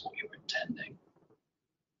reflects what you're intending.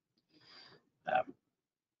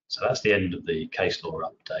 So that's the end of the case law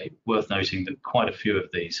update. Worth noting that quite a few of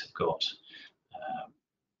these have got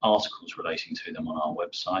articles relating to them on our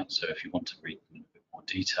website. So if you want to read them in a bit more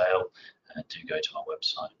detail, do go to our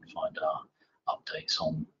website and find our updates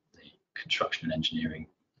on the construction and engineering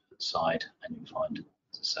side, and you'll find,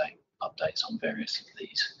 as I say, updates on various of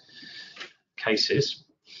these cases.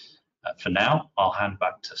 For now, I'll hand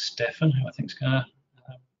back to Stefan, who I think is going to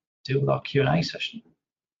deal with our Q&A session.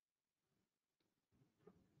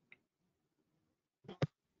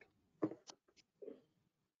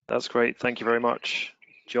 That's great. Thank you very much,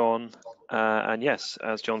 John. And yes,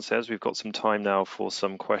 as John says, we've got some time now for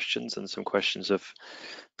some questions, and some questions have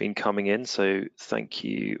been coming in. So thank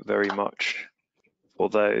you very much for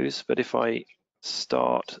those. But if I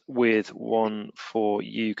start with one for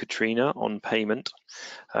you, Katrina, on payment.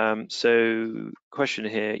 So question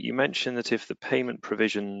here, you mentioned that if the payment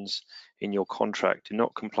provisions in your contract do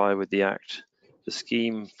not comply with the Act, the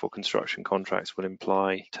scheme for construction contracts will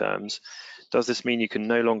imply terms. Does this mean you can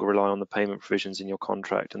no longer rely on the payment provisions in your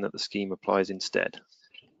contract and that the scheme applies instead?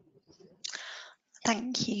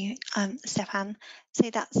 Thank you, Stefan. So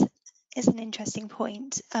is an interesting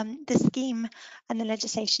point. The scheme and the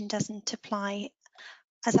legislation doesn't apply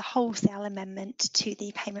as a wholesale amendment to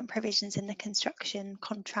the payment provisions in the construction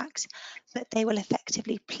contract, but they will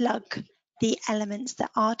effectively plug the elements that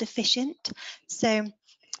are deficient. So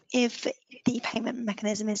if the payment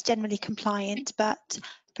mechanism is generally compliant, but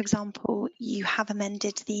for example, you have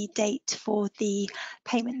amended the date for the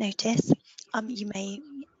payment notice, you may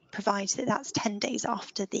provide that that's 10 days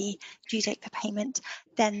after the due date for payment,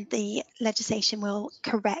 then the legislation will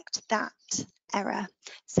correct that error.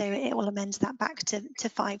 So it will amend that back to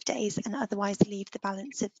 5 days and otherwise leave the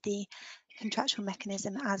balance of the contractual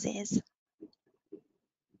mechanism as is.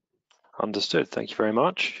 Understood. Thank you very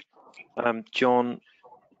much. John,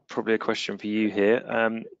 probably a question for you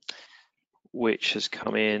here, which has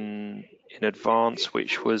come in advance,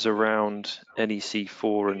 which was around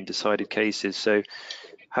NEC4 and decided cases. So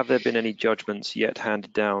have there been any judgments yet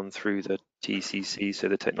handed down through the TCC, so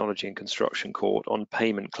the Technology and Construction Court, on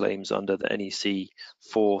payment claims under the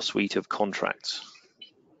NEC4 suite of contracts?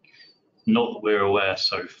 Not that we're aware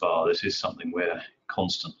so far. This is something we're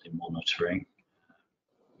constantly monitoring.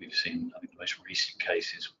 We've seen, I think, the most recent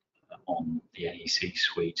cases on the NEC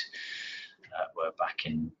suite were back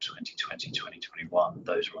in 2020, 2021.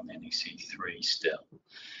 Those were on the NEC3 still.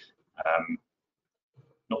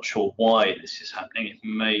 Not sure why this is happening. It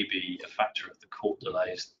may be a factor of the court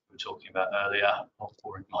delays we were talking about earlier,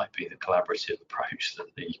 or it might be the collaborative approach that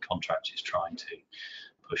the contract is trying to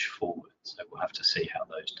push forward. So we'll have to see how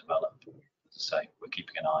those develop. As I say, we're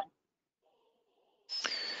keeping an eye.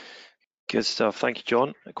 Good stuff. Thank you,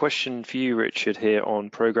 John. A question for you, Richard, here on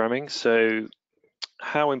programming. So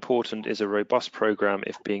how important is a robust program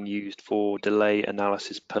if being used for delay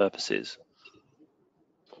analysis purposes?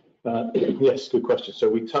 Yes, good question. So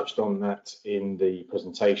we touched on that in the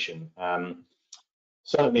presentation.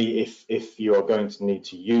 Certainly, if you are going to need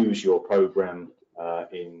to use your program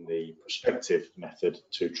in the prospective method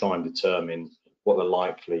to try and determine what the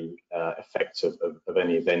likely effects of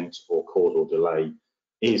any event or cause or delay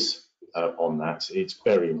is on that, it's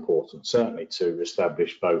very important, certainly, to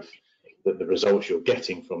establish both that the results you're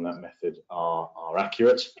getting from that method are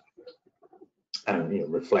accurate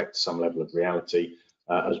and reflect some level of reality,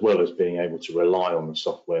 as well as being able to rely on the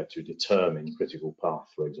software to determine critical path,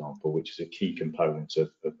 for example, which is a key component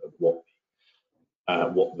of what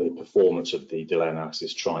the performance of the delay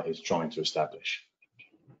analysis is trying to establish.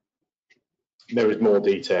 There is more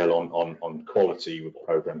detail on quality with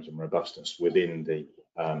programs and robustness within the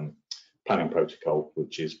planning protocol,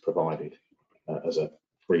 which is provided as a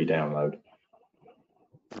free download.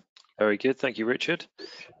 Very good, thank you, Richard.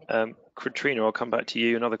 Katrina, I'll come back to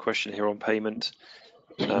you. Another question here on payment,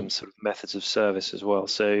 sort of methods of service as well.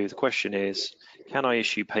 So the question is, can I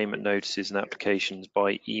issue payment notices and applications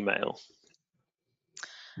by email?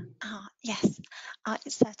 Yes,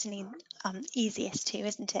 it's certainly easiest to,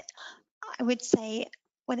 isn't it? I would say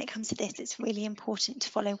when it comes to this, it's really important to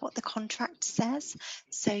follow what the contract says.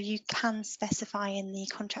 So you can specify in the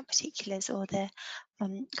contract particulars or the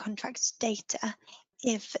contract data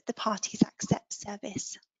if the parties accept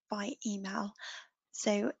service by email.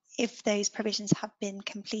 So if those provisions have been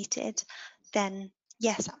completed, then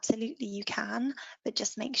yes, absolutely you can, but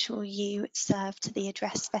just make sure you serve to the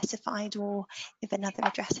address specified, or if another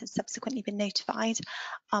address has subsequently been notified.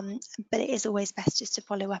 But it is always best just to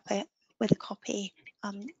follow up with a copy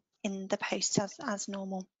in the post as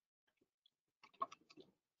normal.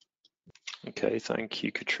 Okay, thank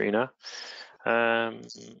you, Katrina.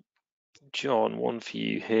 John, one for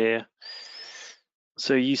you here.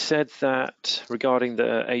 So you said that regarding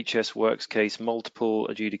the HS Works case, multiple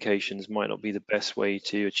adjudications might not be the best way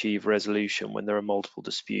to achieve resolution when there are multiple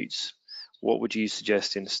disputes. What would you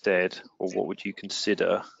suggest instead, or what would you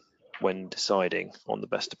consider when deciding on the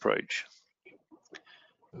best approach?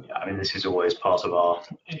 Yeah, I mean, this is always part of our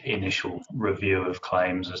initial review of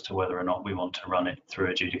claims as to whether or not we want to run it through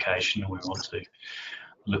adjudication, or we want to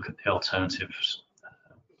look at the alternatives,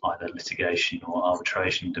 either litigation or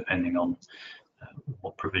arbitration, depending on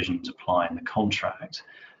what provisions apply in the contract.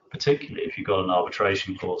 Particularly if you've got an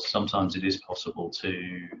arbitration clause, sometimes it is possible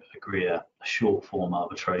to agree a short form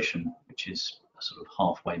arbitration, which is a sort of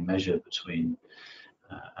halfway measure between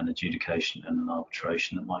an adjudication and an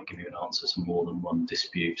arbitration that might give you an answer to more than one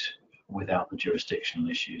dispute without the jurisdictional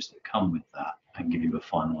issues that come with that, and give you a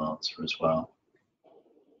final answer as well.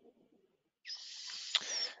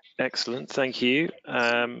 Excellent, thank you.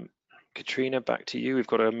 Katrina, back to you. We've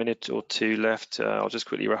got a minute or two left. I'll just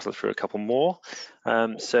quickly rattle through a couple more.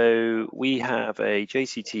 So we have a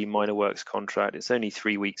JCT minor works contract. It's only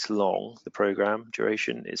 3 weeks long, the program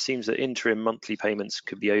duration. It seems that interim monthly payments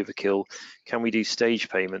could be overkill. Can we do stage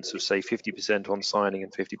payments of, say, 50% on signing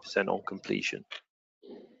and 50% on completion?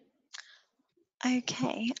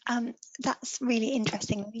 Okay, that's really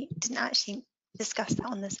interesting. We didn't actually discuss that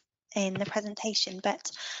on this in the presentation,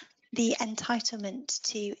 but the entitlement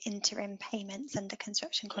to interim payments under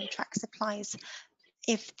construction contracts applies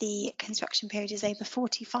if the construction period is over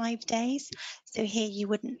 45 days. So here you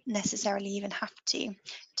wouldn't necessarily even have to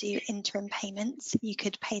do interim payments. You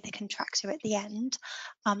could pay the contractor at the end.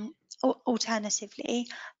 Alternatively,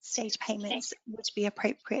 stage payments would be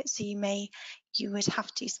appropriate. So you would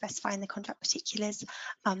have to specify in the contract particulars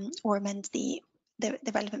or amend the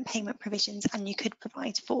relevant payment provisions, and you could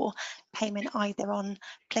provide for payment either on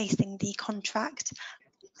placing the contract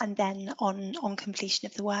and then on completion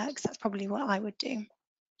of the works. That's probably what I would do.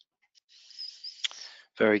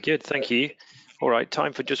 Very good, thank you. All right,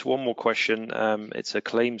 time for just one more question. It's a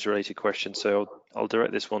claims related question, so I'll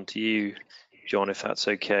direct this one to you, John, if that's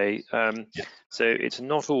okay. Yeah. So it's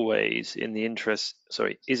not always in the interest,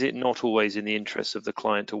 is it not always in the interest of the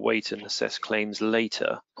client to wait and assess claims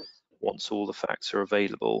later once all the facts are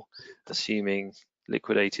available, assuming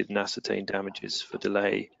liquidated and ascertained damages for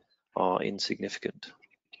delay are insignificant?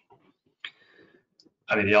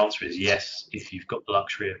 I mean, the answer is yes, if you've got the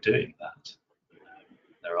luxury of doing that.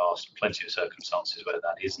 There are plenty of circumstances where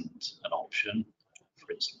that isn't an option.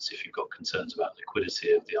 For instance, if you've got concerns about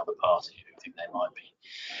liquidity of the other party, if you think they might be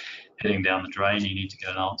heading down the drain, you need to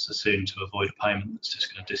get an answer soon to avoid a payment that's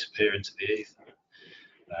just going to disappear into the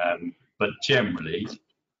ether. But generally,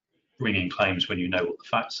 bringing claims when you know what the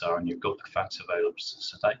facts are and you've got the facts available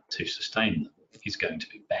to sustain them is going to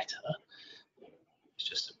be better. It's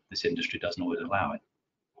just that this industry doesn't always allow it.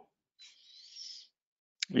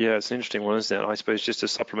 Yeah, it's an interesting one, isn't it? I suppose just to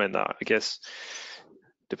supplement that, I guess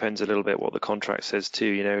depends a little bit what the contract says too.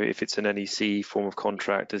 You know, if it's an NEC form of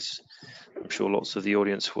contract, as I'm sure lots of the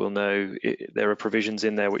audience will know, there are provisions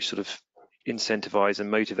in there which sort of incentivize and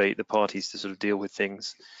motivate the parties to sort of deal with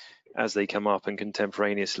things as they come up and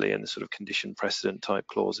contemporaneously, and the sort of condition precedent type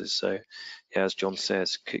clauses. So yeah, as John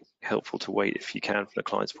says, helpful to wait if you can from the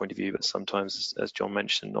client's point of view, but sometimes, as John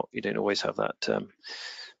mentioned, you don't always have that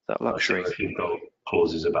that luxury. If you've got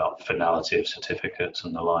clauses about finality of certificates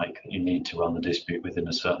and the like, you need to run the dispute within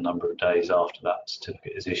a certain number of days after that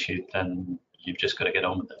certificate is issued, then you've just got to get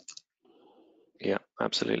on with it. Yeah,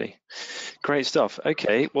 absolutely. Great stuff.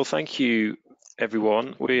 Okay, well, thank you,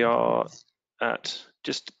 everyone. We are at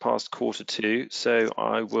just past 1:45, so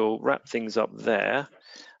I will wrap things up there.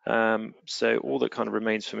 So all that kind of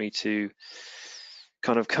remains for me to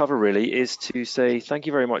kind of cover really is to say thank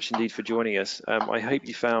you very much indeed for joining us. I hope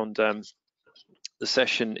you found the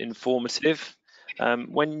session informative.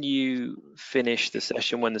 When you finish the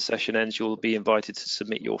session, when the session ends, you'll be invited to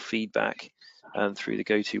submit your feedback through the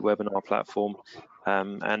GoToWebinar platform,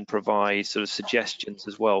 and provide sort of suggestions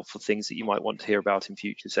as well for things that you might want to hear about in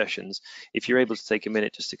future sessions. If you're able to take a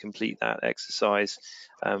minute just to complete that exercise,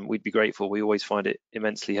 we'd be grateful. We always find it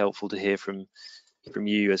immensely helpful to hear from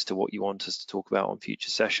you as to what you want us to talk about on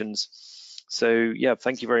future sessions. So yeah,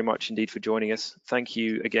 thank you very much indeed for joining us. Thank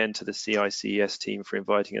you again to the CICES team for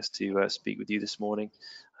inviting us to speak with you this morning.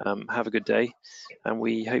 Have a good day, and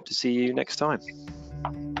we hope to see you next time.